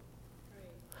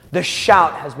 The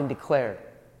shout has been declared.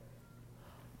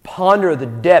 Ponder the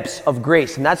depths of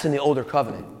grace, and that's in the older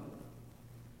covenant.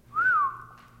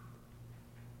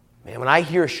 Man, when I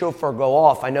hear a shofar go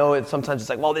off, I know sometimes it's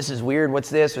like, well, this is weird, what's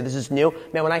this, or this is new.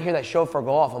 Man, when I hear that shofar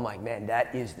go off, I'm like, man,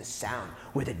 that is the sound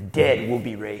where the dead will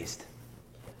be raised.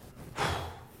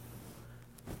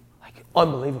 Like,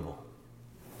 unbelievable.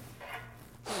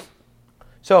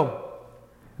 So,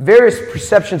 various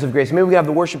perceptions of grace. Maybe we can have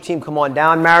the worship team come on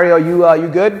down. Mario, you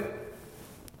good?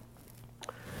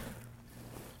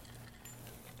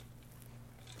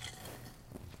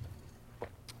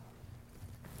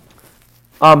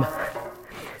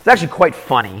 It's actually quite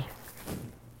funny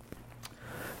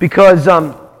because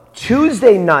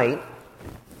Tuesday night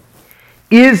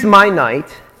is my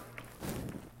night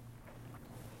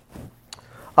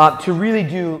to really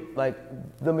do like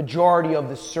the majority of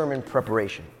the sermon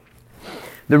preparation.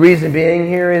 The reason being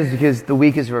here is because the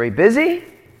week is very busy.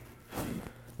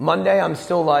 Monday, I'm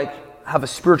still have a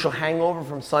spiritual hangover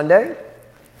from Sunday.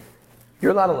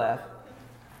 You're allowed to laugh.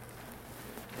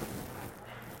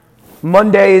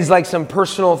 Monday is like some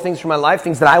personal things for my life,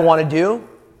 things that I want to do.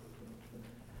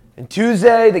 And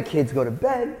Tuesday, the kids go to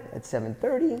bed at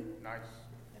 7:30. Nice.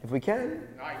 If we can.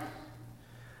 Nice.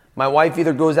 My wife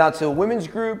either goes out to a women's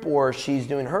group or she's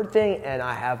doing her thing, and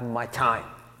I have my time.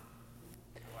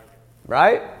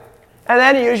 Right? And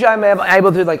then usually I'm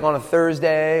able to, like on a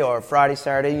Thursday or Friday,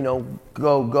 Saturday,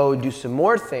 go do some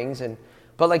more things.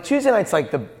 But like Tuesday night's like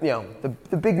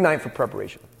the big night for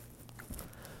preparation.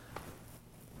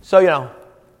 So,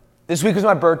 this week was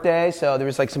my birthday, so there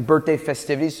was like some birthday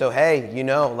festivities. So, hey,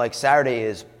 like Saturday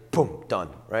is, boom, done,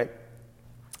 right?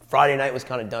 Friday night was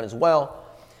kind of done as well.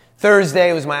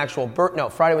 Thursday was my actual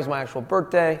Friday was my actual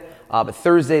birthday. But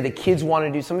Thursday, the kids wanted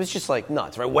to do something. It's just like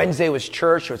nuts, right? Wednesday was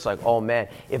church, so it's like, oh man,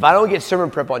 if I don't get sermon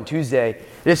prep on Tuesday,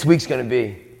 this week's going to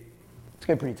be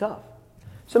pretty tough.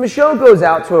 So Michelle goes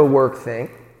out to a work thing,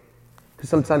 because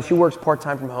sometimes she works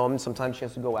part-time from home, and sometimes she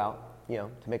has to go out, to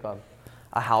make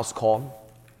a house call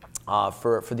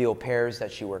for the au pairs that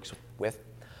she works with.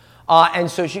 And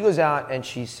so she goes out and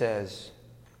she says,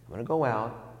 I'm going to go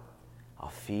out, I'll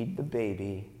feed the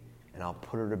baby, and I'll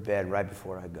put her to bed right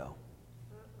before I go.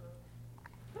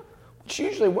 Which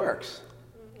usually works.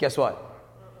 Guess what?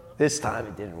 This time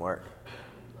it didn't work.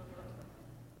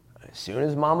 As soon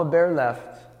as Mama Bear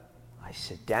left, I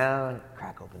sit down,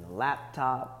 crack open the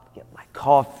laptop, get my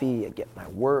coffee, I get my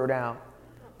word out,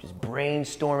 just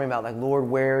brainstorming about like, Lord,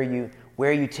 where are you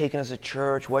taking us to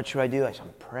church? What should I do? I'm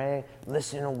praying,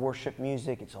 listening to worship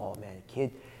music. It's all, man,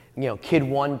 kid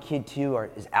 1, kid 2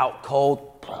 is out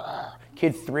cold.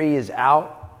 Kid 3 is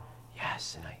out.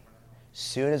 Yes, and as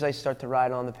soon as I start to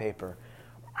write on the paper,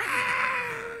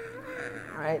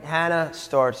 right, Hannah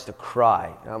starts to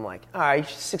cry. And I'm like, all right,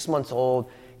 she's 6 months old.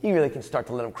 You really can start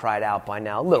to let them cry it out by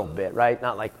now, a little bit, right?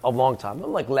 Not like a long time.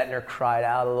 I'm like letting her cry it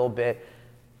out a little bit.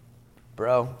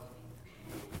 Bro,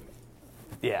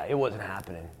 yeah, it wasn't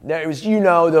happening. It was,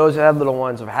 those that have little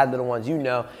ones or have had little ones,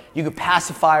 you could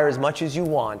pacify her as much as you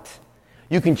want.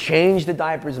 You can change the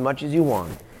diaper as much as you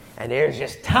want. And there's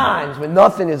just times when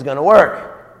nothing is going to work.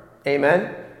 Amen?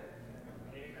 Amen?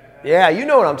 Yeah, you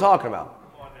know what I'm talking about.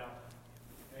 Come on now.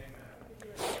 Amen.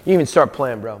 You even start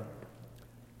playing, bro.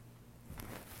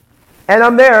 And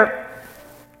I'm there,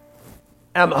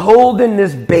 and I'm holding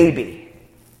this baby,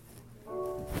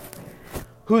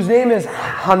 whose name is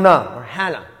Hannah, or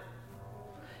Hannah.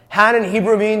 Hannah in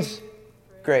Hebrew means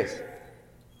grace.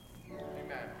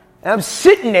 Amen. And I'm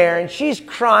sitting there, and she's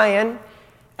crying,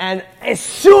 and as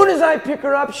soon as I pick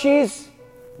her up, she's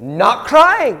not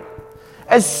crying.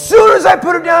 As soon as I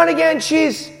put her down again,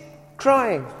 she's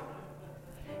crying.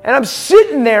 And I'm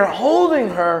sitting there holding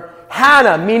her,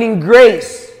 Hannah, meaning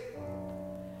grace.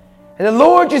 And the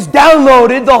Lord just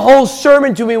downloaded the whole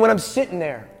sermon to me when I'm sitting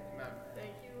there.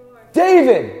 Thank you, Lord.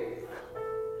 David,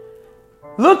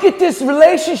 Look at this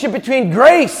relationship between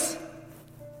grace.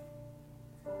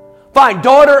 Fine,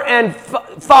 daughter and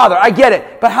father, I get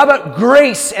it. But how about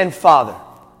grace and father?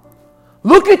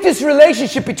 Look at this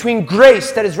relationship between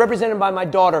grace that is represented by my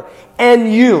daughter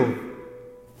and you.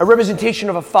 A representation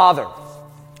of a father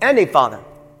and a father.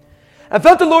 I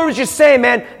felt the Lord was just saying,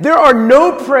 man, there are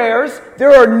no prayers,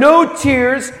 there are no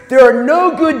tears, there are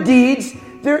no good deeds.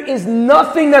 There is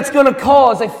nothing that's going to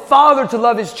cause a father to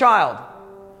love his child.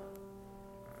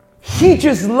 He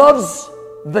just loves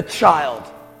the child.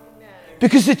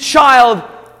 Because the child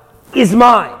is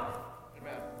mine.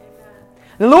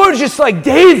 The Lord is just like,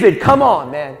 David, come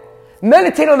on, man.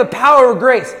 Meditate on the power of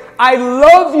grace. I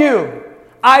love you.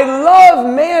 I love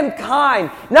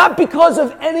mankind. Not because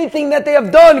of anything that they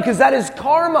have done, because that is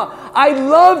karma. I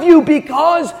love you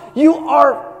because you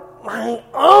are my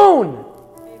own.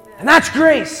 And that's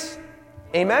grace.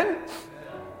 Amen?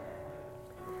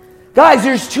 Guys,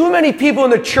 there's too many people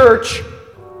in the church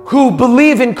who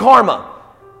believe in karma.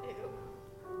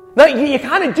 Now, you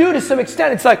kind of do to some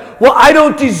extent. It's like, well, I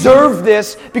don't deserve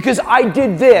this because I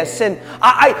did this. And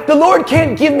the Lord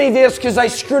can't give me this because I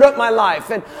screwed up my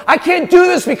life. And I can't do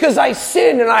this because I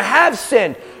sinned and I have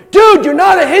sinned. Dude, you're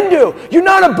not a Hindu. You're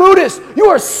not a Buddhist. You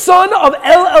are son of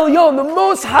El Elyon, the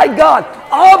Most High God.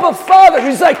 Abba Father,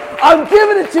 who's like, I'm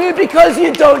giving it to you because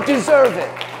you don't deserve it.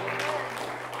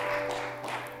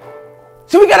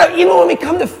 So we gotta, even when we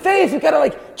come to faith, we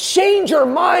gotta change our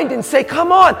mind and say,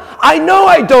 come on, I know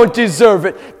I don't deserve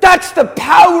it. That's the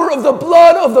power of the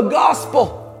blood of the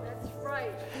gospel. That's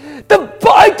right.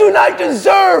 I do not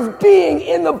deserve being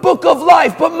in the book of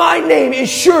life, but my name is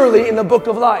surely in the book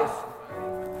of life.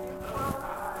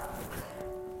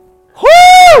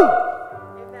 Woo!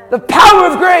 Amen. The power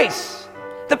of grace.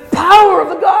 The power of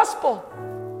the gospel.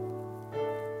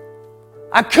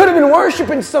 I could have been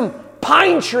worshiping some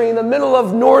pine tree in the middle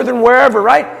of northern wherever,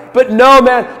 right? But no,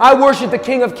 man, I worship the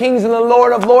King of Kings and the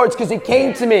Lord of Lords because He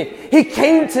came to me. He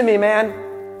came to me, man.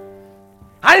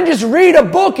 I didn't just read a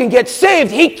book and get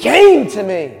saved. He came to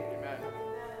me. Amen.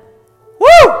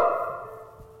 Woo!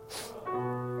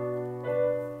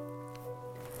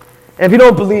 And if you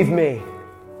don't believe me,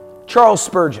 Charles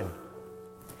Spurgeon.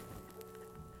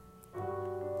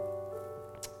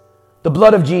 The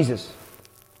blood of Jesus.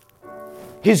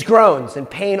 His groans and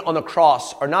pain on the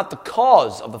cross are not the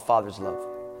cause of the Father's love.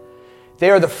 They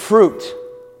are the fruit,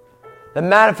 the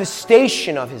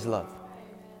manifestation of His love.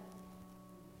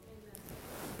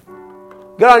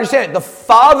 You gotta understand, the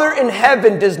Father in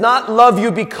heaven does not love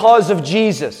you because of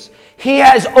Jesus. He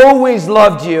has always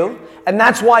loved you, and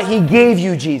that's why He gave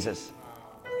you Jesus.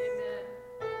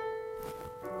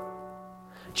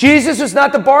 Jesus was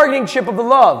not the bargaining chip of the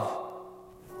love.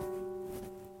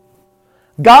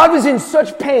 God was in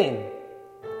such pain,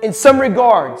 in some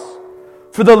regards,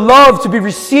 for the love to be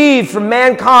received from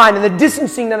mankind and the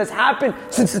distancing that has happened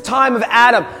since the time of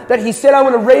Adam, that He said, I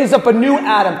want to raise up a new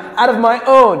Adam out of my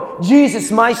own, Jesus,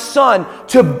 my Son,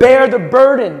 to bear the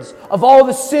burdens of all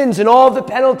the sins and all the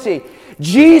penalty.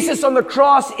 Jesus on the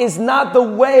cross is not the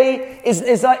way,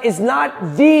 is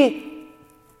not the...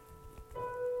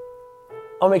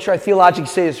 I'll make sure I theologically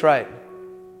say this right.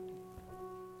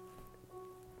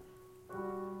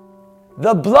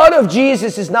 The blood of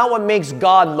Jesus is not what makes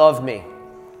God love me.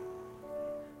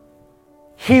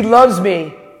 He loves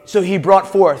me, so He brought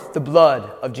forth the blood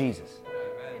of Jesus.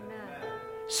 Amen.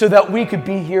 So that we could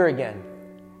be here again.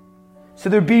 So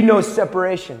there'd be no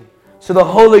separation. So the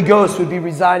Holy Ghost would be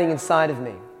residing inside of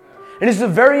me. And this is a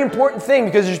very important thing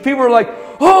because there's people who are like,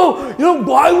 oh,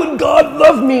 why would God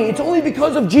love me? It's only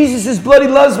because of Jesus' blood He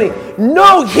loves me.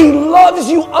 No, He loves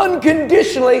you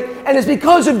unconditionally, and it's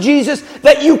because of Jesus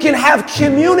that you can have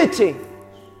community.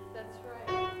 That's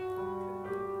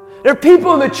right. There are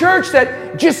people in the church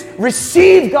that just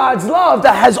receive God's love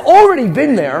that has already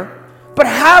been there, but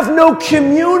have no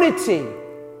community.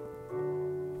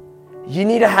 You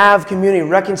need to have community,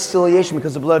 reconciliation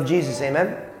because of the blood of Jesus.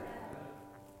 Amen?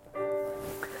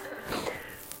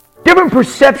 Different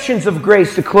perceptions of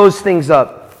grace to close things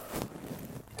up.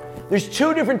 There's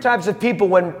two different types of people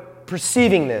when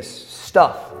perceiving this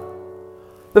stuff.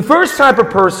 The first type of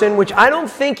person, which I don't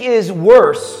think is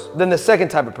worse than the second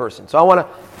type of person. So I want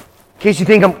to, in case you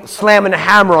think I'm slamming a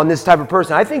hammer on this type of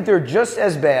person, I think they're just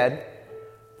as bad,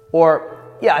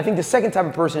 I think the second type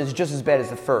of person is just as bad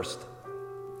as the first.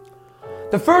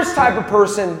 The first type of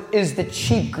person is the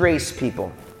cheap grace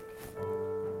people.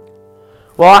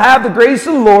 Well, I have the grace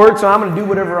of the Lord, so I'm going to do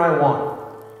whatever I want.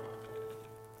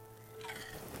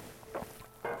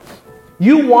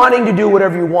 You wanting to do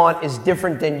whatever you want is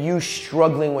different than you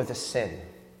struggling with a sin.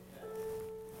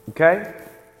 Okay?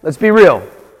 Let's be real.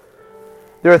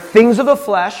 There are things of the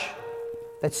flesh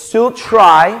that still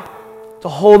try to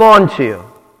hold on to you.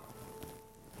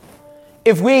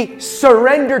 If we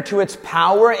surrender to its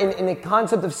power in the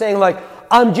concept of saying like,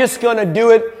 I'm just going to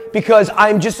do it because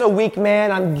I'm just a weak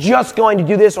man, I'm just going to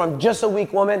do this, or I'm just a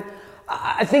weak woman,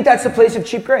 I think that's a place of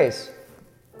cheap grace.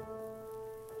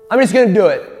 I'm just going to do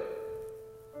it.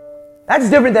 That's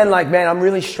different than like, man, I'm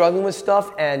really struggling with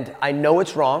stuff and I know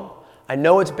it's wrong, I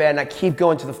know it's bad, and I keep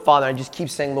going to the Father, and I just keep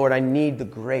saying, Lord, I need the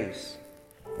grace.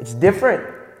 It's different.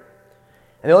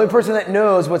 And the only person that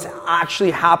knows what's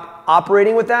actually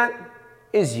operating with that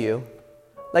is you.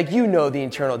 Like, you know the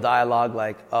internal dialogue,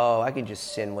 like, oh, I can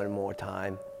just sin one more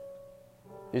time.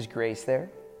 There's grace there.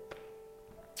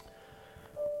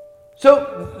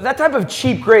 So that type of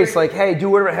cheap grace, like, hey, do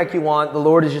whatever the heck you want, the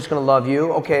Lord is just going to love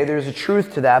you. Okay, there's a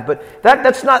truth to that, but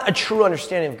that's not a true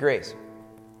understanding of grace.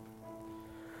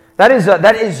 That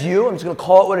is you. I'm just going to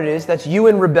call it what it is. That's you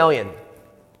in rebellion.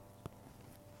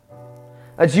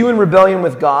 That's you in rebellion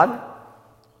with God.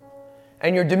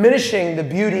 And you're diminishing the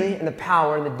beauty and the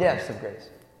power and the depths of grace.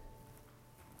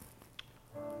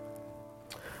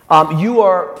 You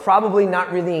are probably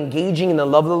not really engaging in the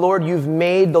love of the Lord. You've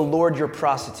made the Lord your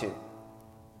prostitute.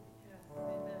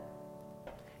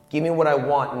 Give me what I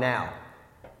want now.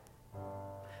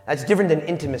 That's different than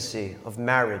intimacy of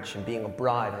marriage and being a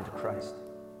bride unto Christ.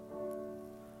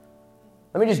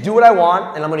 Let me just do what I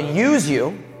want, and I'm going to use you.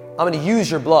 I'm going to use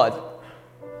your blood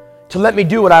to let me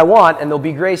do what I want, and there'll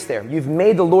be grace there. You've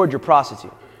made the Lord your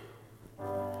prostitute.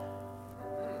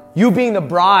 You being the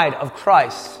bride of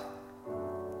Christ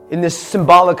in this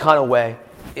symbolic kind of way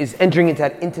is entering into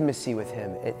that intimacy with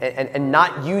Him and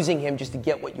not using Him just to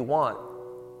get what you want.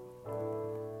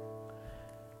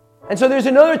 And so there's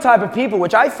another type of people,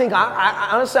 which I think, I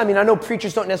honestly, I know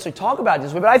preachers don't necessarily talk about it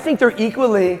this way, but I think they're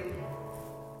equally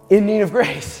in need of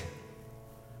grace.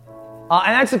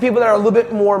 And that's the people that are a little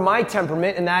bit more my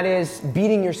temperament, and that is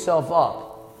beating yourself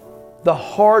up. The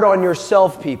hard on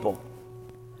yourself people.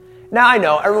 Now I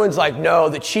know, everyone's like, no,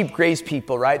 the cheap grace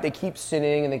people, right? They keep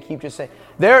sinning and they keep just saying,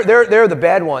 they're the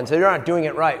bad ones. They're not doing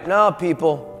it right. No,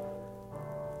 people,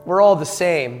 we're all the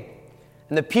same.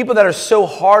 And the people that are so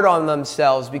hard on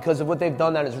themselves because of what they've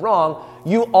done that is wrong,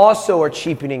 you also are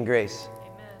cheapening grace.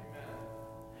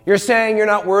 You're saying you're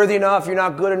not worthy enough, you're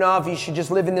not good enough, you should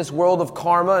just live in this world of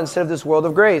karma instead of this world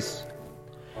of grace.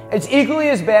 It's equally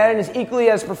as bad, and it's equally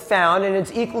as profound, and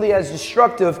it's equally as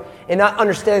destructive in not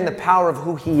understanding the power of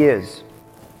who He is.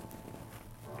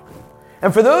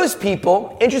 And for those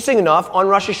people, interesting enough, on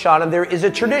Rosh Hashanah, there is a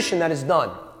tradition that is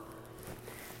done.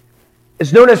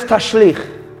 It's known as tashlich.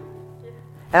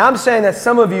 And I'm saying that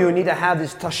some of you need to have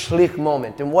this tashlich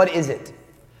moment. And what is it?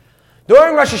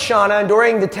 During Rosh Hashanah and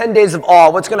during the 10 days of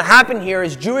awe, what's going to happen here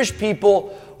is Jewish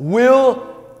people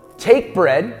will take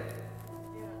bread.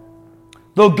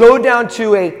 They'll go down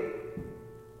to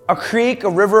a creek, a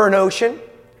river, an ocean.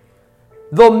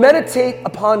 They'll meditate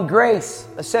upon grace,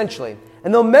 essentially.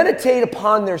 And they'll meditate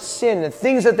upon their sin and the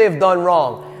things that they've done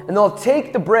wrong. And they'll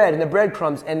take the bread and the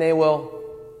breadcrumbs and they will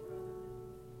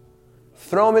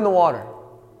throw them in the water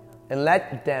and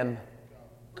let them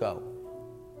go.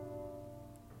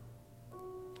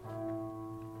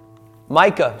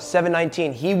 Micah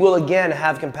 7:19, He will again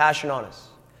have compassion on us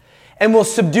and will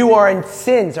subdue our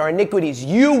sins, our iniquities.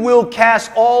 You will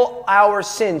cast all our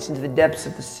sins into the depths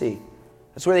of the sea.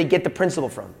 That's where they get the principle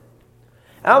from.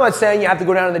 And I'm not saying you have to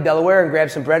go down to the Delaware and grab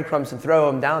some breadcrumbs and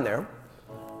throw them down there.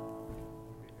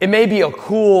 It may be a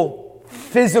cool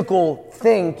physical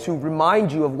thing to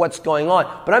remind you of what's going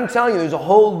on. But I'm telling you, there's a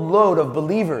whole load of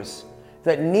believers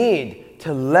that need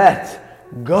to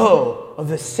let go of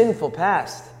the sinful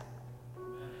past.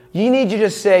 You need to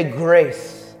just say,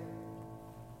 grace.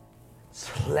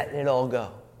 Just letting it all go.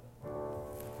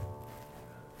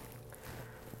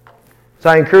 So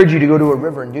I encourage you to go to a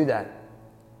river and do that.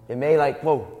 It may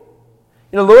whoa.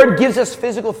 You know, the Lord gives us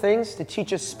physical things to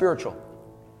teach us spiritual.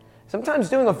 Sometimes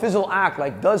doing a physical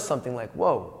act does something like,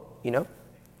 whoa, you know?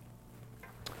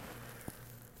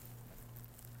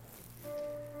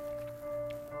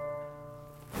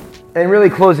 And really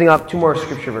closing up, 2 more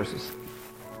scripture verses.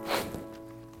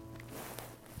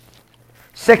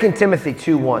 2 Timothy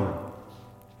 2:1.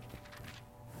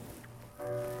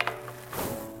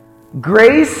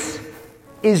 Grace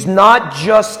is not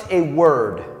just a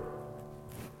word.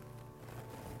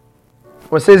 I'm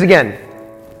going to say this again.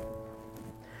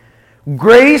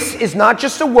 Grace is not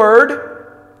just a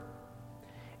word.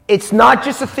 It's not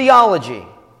just a theology.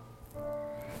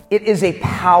 It is a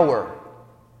power.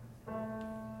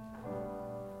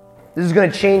 This is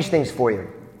going to change things for you.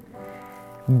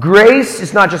 Grace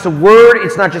is not just a word,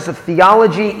 it's not just a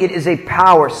theology, it is a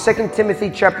power. 2 Timothy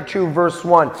chapter 2, verse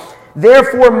 1.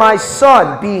 Therefore, my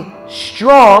son, be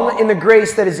strong in the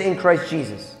grace that is in Christ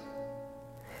Jesus.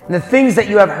 And the things that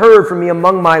you have heard from me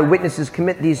among my witnesses,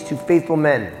 commit these to faithful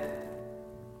men.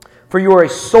 For you are a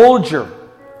soldier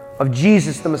of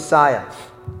Jesus the Messiah.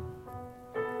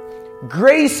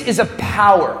 Grace is a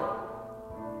power.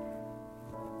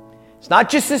 It's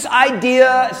not just this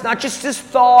idea, it's not just this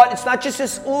thought, it's not just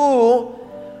this ooh.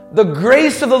 The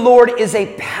grace of the Lord is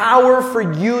a power for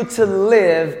you to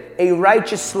live a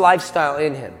righteous lifestyle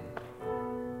in Him.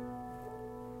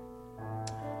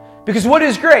 Because what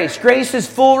is grace? Grace is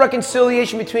full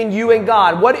reconciliation between you and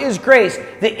God. What is grace?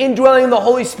 The indwelling of the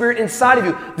Holy Spirit inside of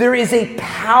you. There is a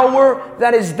power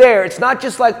that is there. It's not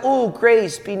just like, ooh,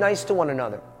 grace, be nice to one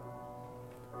another.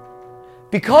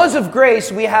 Because of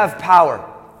grace, we have power.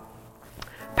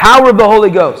 Power of the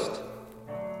Holy Ghost.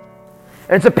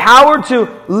 And it's a power to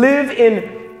live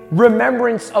in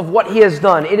remembrance of what He has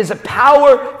done. It is a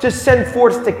power to send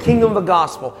forth the kingdom of the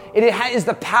gospel. It is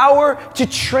the power to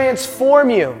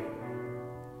transform you.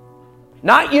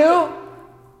 Not you,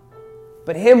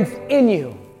 but Him in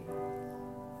you.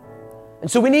 And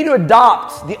so we need to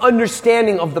adopt the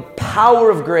understanding of the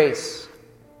power of grace.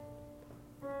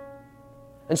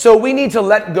 And so we need to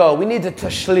let go. We need to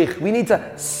tashlich. We need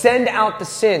to send out the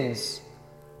sins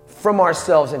from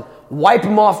ourselves and wipe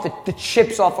them off, the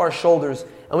chips off our shoulders.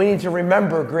 And we need to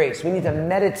remember grace. We need to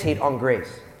meditate on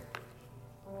grace.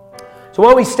 So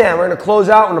while we stand, we're going to close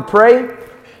out. We're going to pray.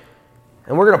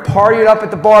 And we're going to party it up at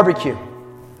the barbecue.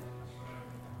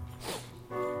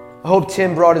 I hope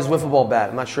Tim brought his wiffle ball bat.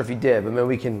 I'm not sure if he did, but maybe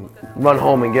we can run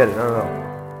home and get it. I don't know.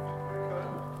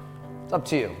 It's up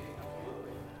to you.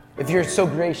 If you're so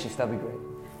gracious, that'd be great.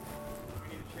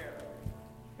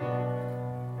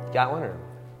 Got one or?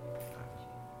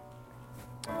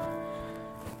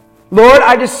 Lord,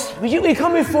 we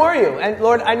come before you. And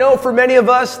Lord, I know for many of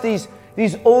us, these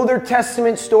Older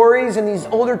Testament stories and these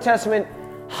Older Testament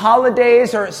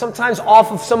holidays are sometimes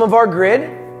off of some of our grid.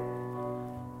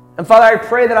 And Father, I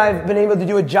pray that I've been able to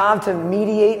do a job to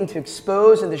mediate and to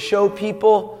expose and to show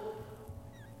people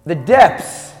the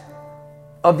depths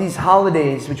of these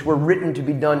holidays which were written to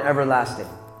be done everlasting.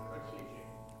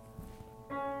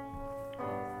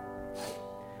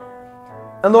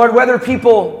 And Lord, whether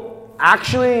people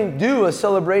actually do a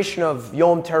celebration of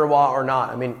Yom Teruah or not,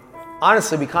 I mean,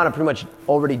 honestly, we kind of pretty much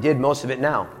already did most of it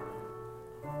now.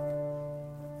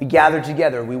 We gathered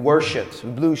together, we worshiped,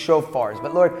 we blew shofars.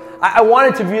 But Lord, I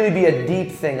want it to really be a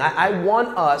deep thing. I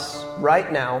want us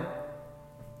right now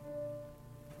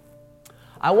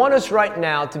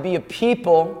to be a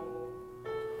people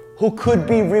who could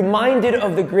be reminded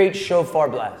of the great shofar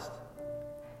blast.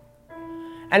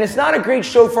 And it's not a great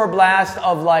shofar blast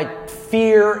of like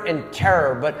fear and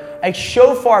terror, but a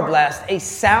shofar blast, a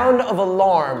sound of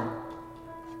alarm.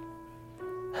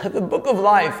 The book of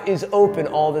life is open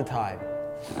all the time.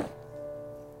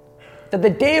 That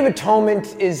the Day of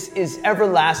Atonement is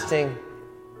everlasting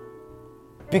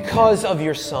because of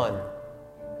your Son.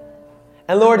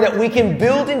 And Lord, that we can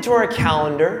build into our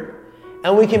calendar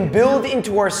and we can build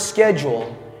into our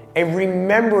schedule a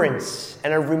remembrance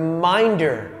and a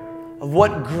reminder of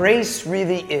what grace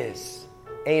really is.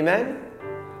 Amen?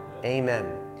 Amen.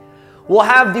 We'll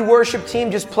have the worship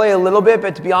team just play a little bit,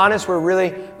 but to be honest, we're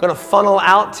really going to funnel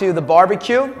out to the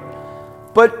barbecue.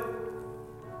 But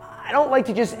I don't like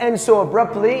to just end so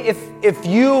abruptly. If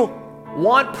you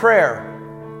want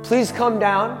prayer, please come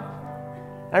down.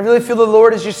 I really feel the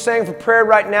Lord is just saying for prayer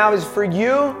right now is for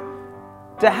you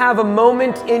to have a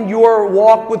moment in your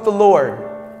walk with the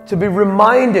Lord, to be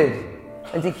reminded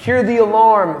and to hear the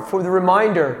alarm for the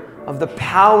reminder of the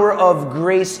power of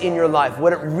grace in your life,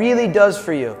 what it really does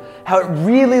for you, how it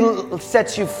really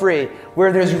sets you free,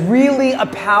 where there's really a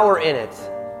power in it.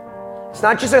 It's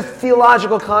not just a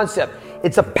theological concept.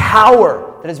 It's a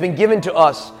power that has been given to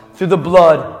us through the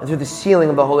blood and through the sealing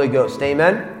of the Holy Ghost.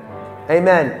 Amen?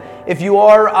 Amen. If you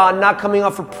are not coming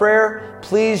up for prayer,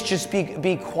 please just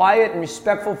be quiet and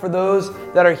respectful for those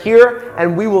that are here,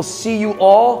 and we will see you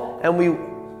all, and we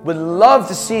would love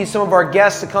to see some of our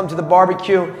guests to come to the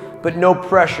barbecue, but no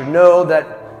pressure. Know that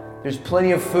there's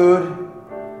plenty of food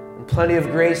and plenty of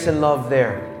grace and love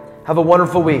there. Have a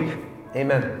wonderful week.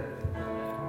 Amen.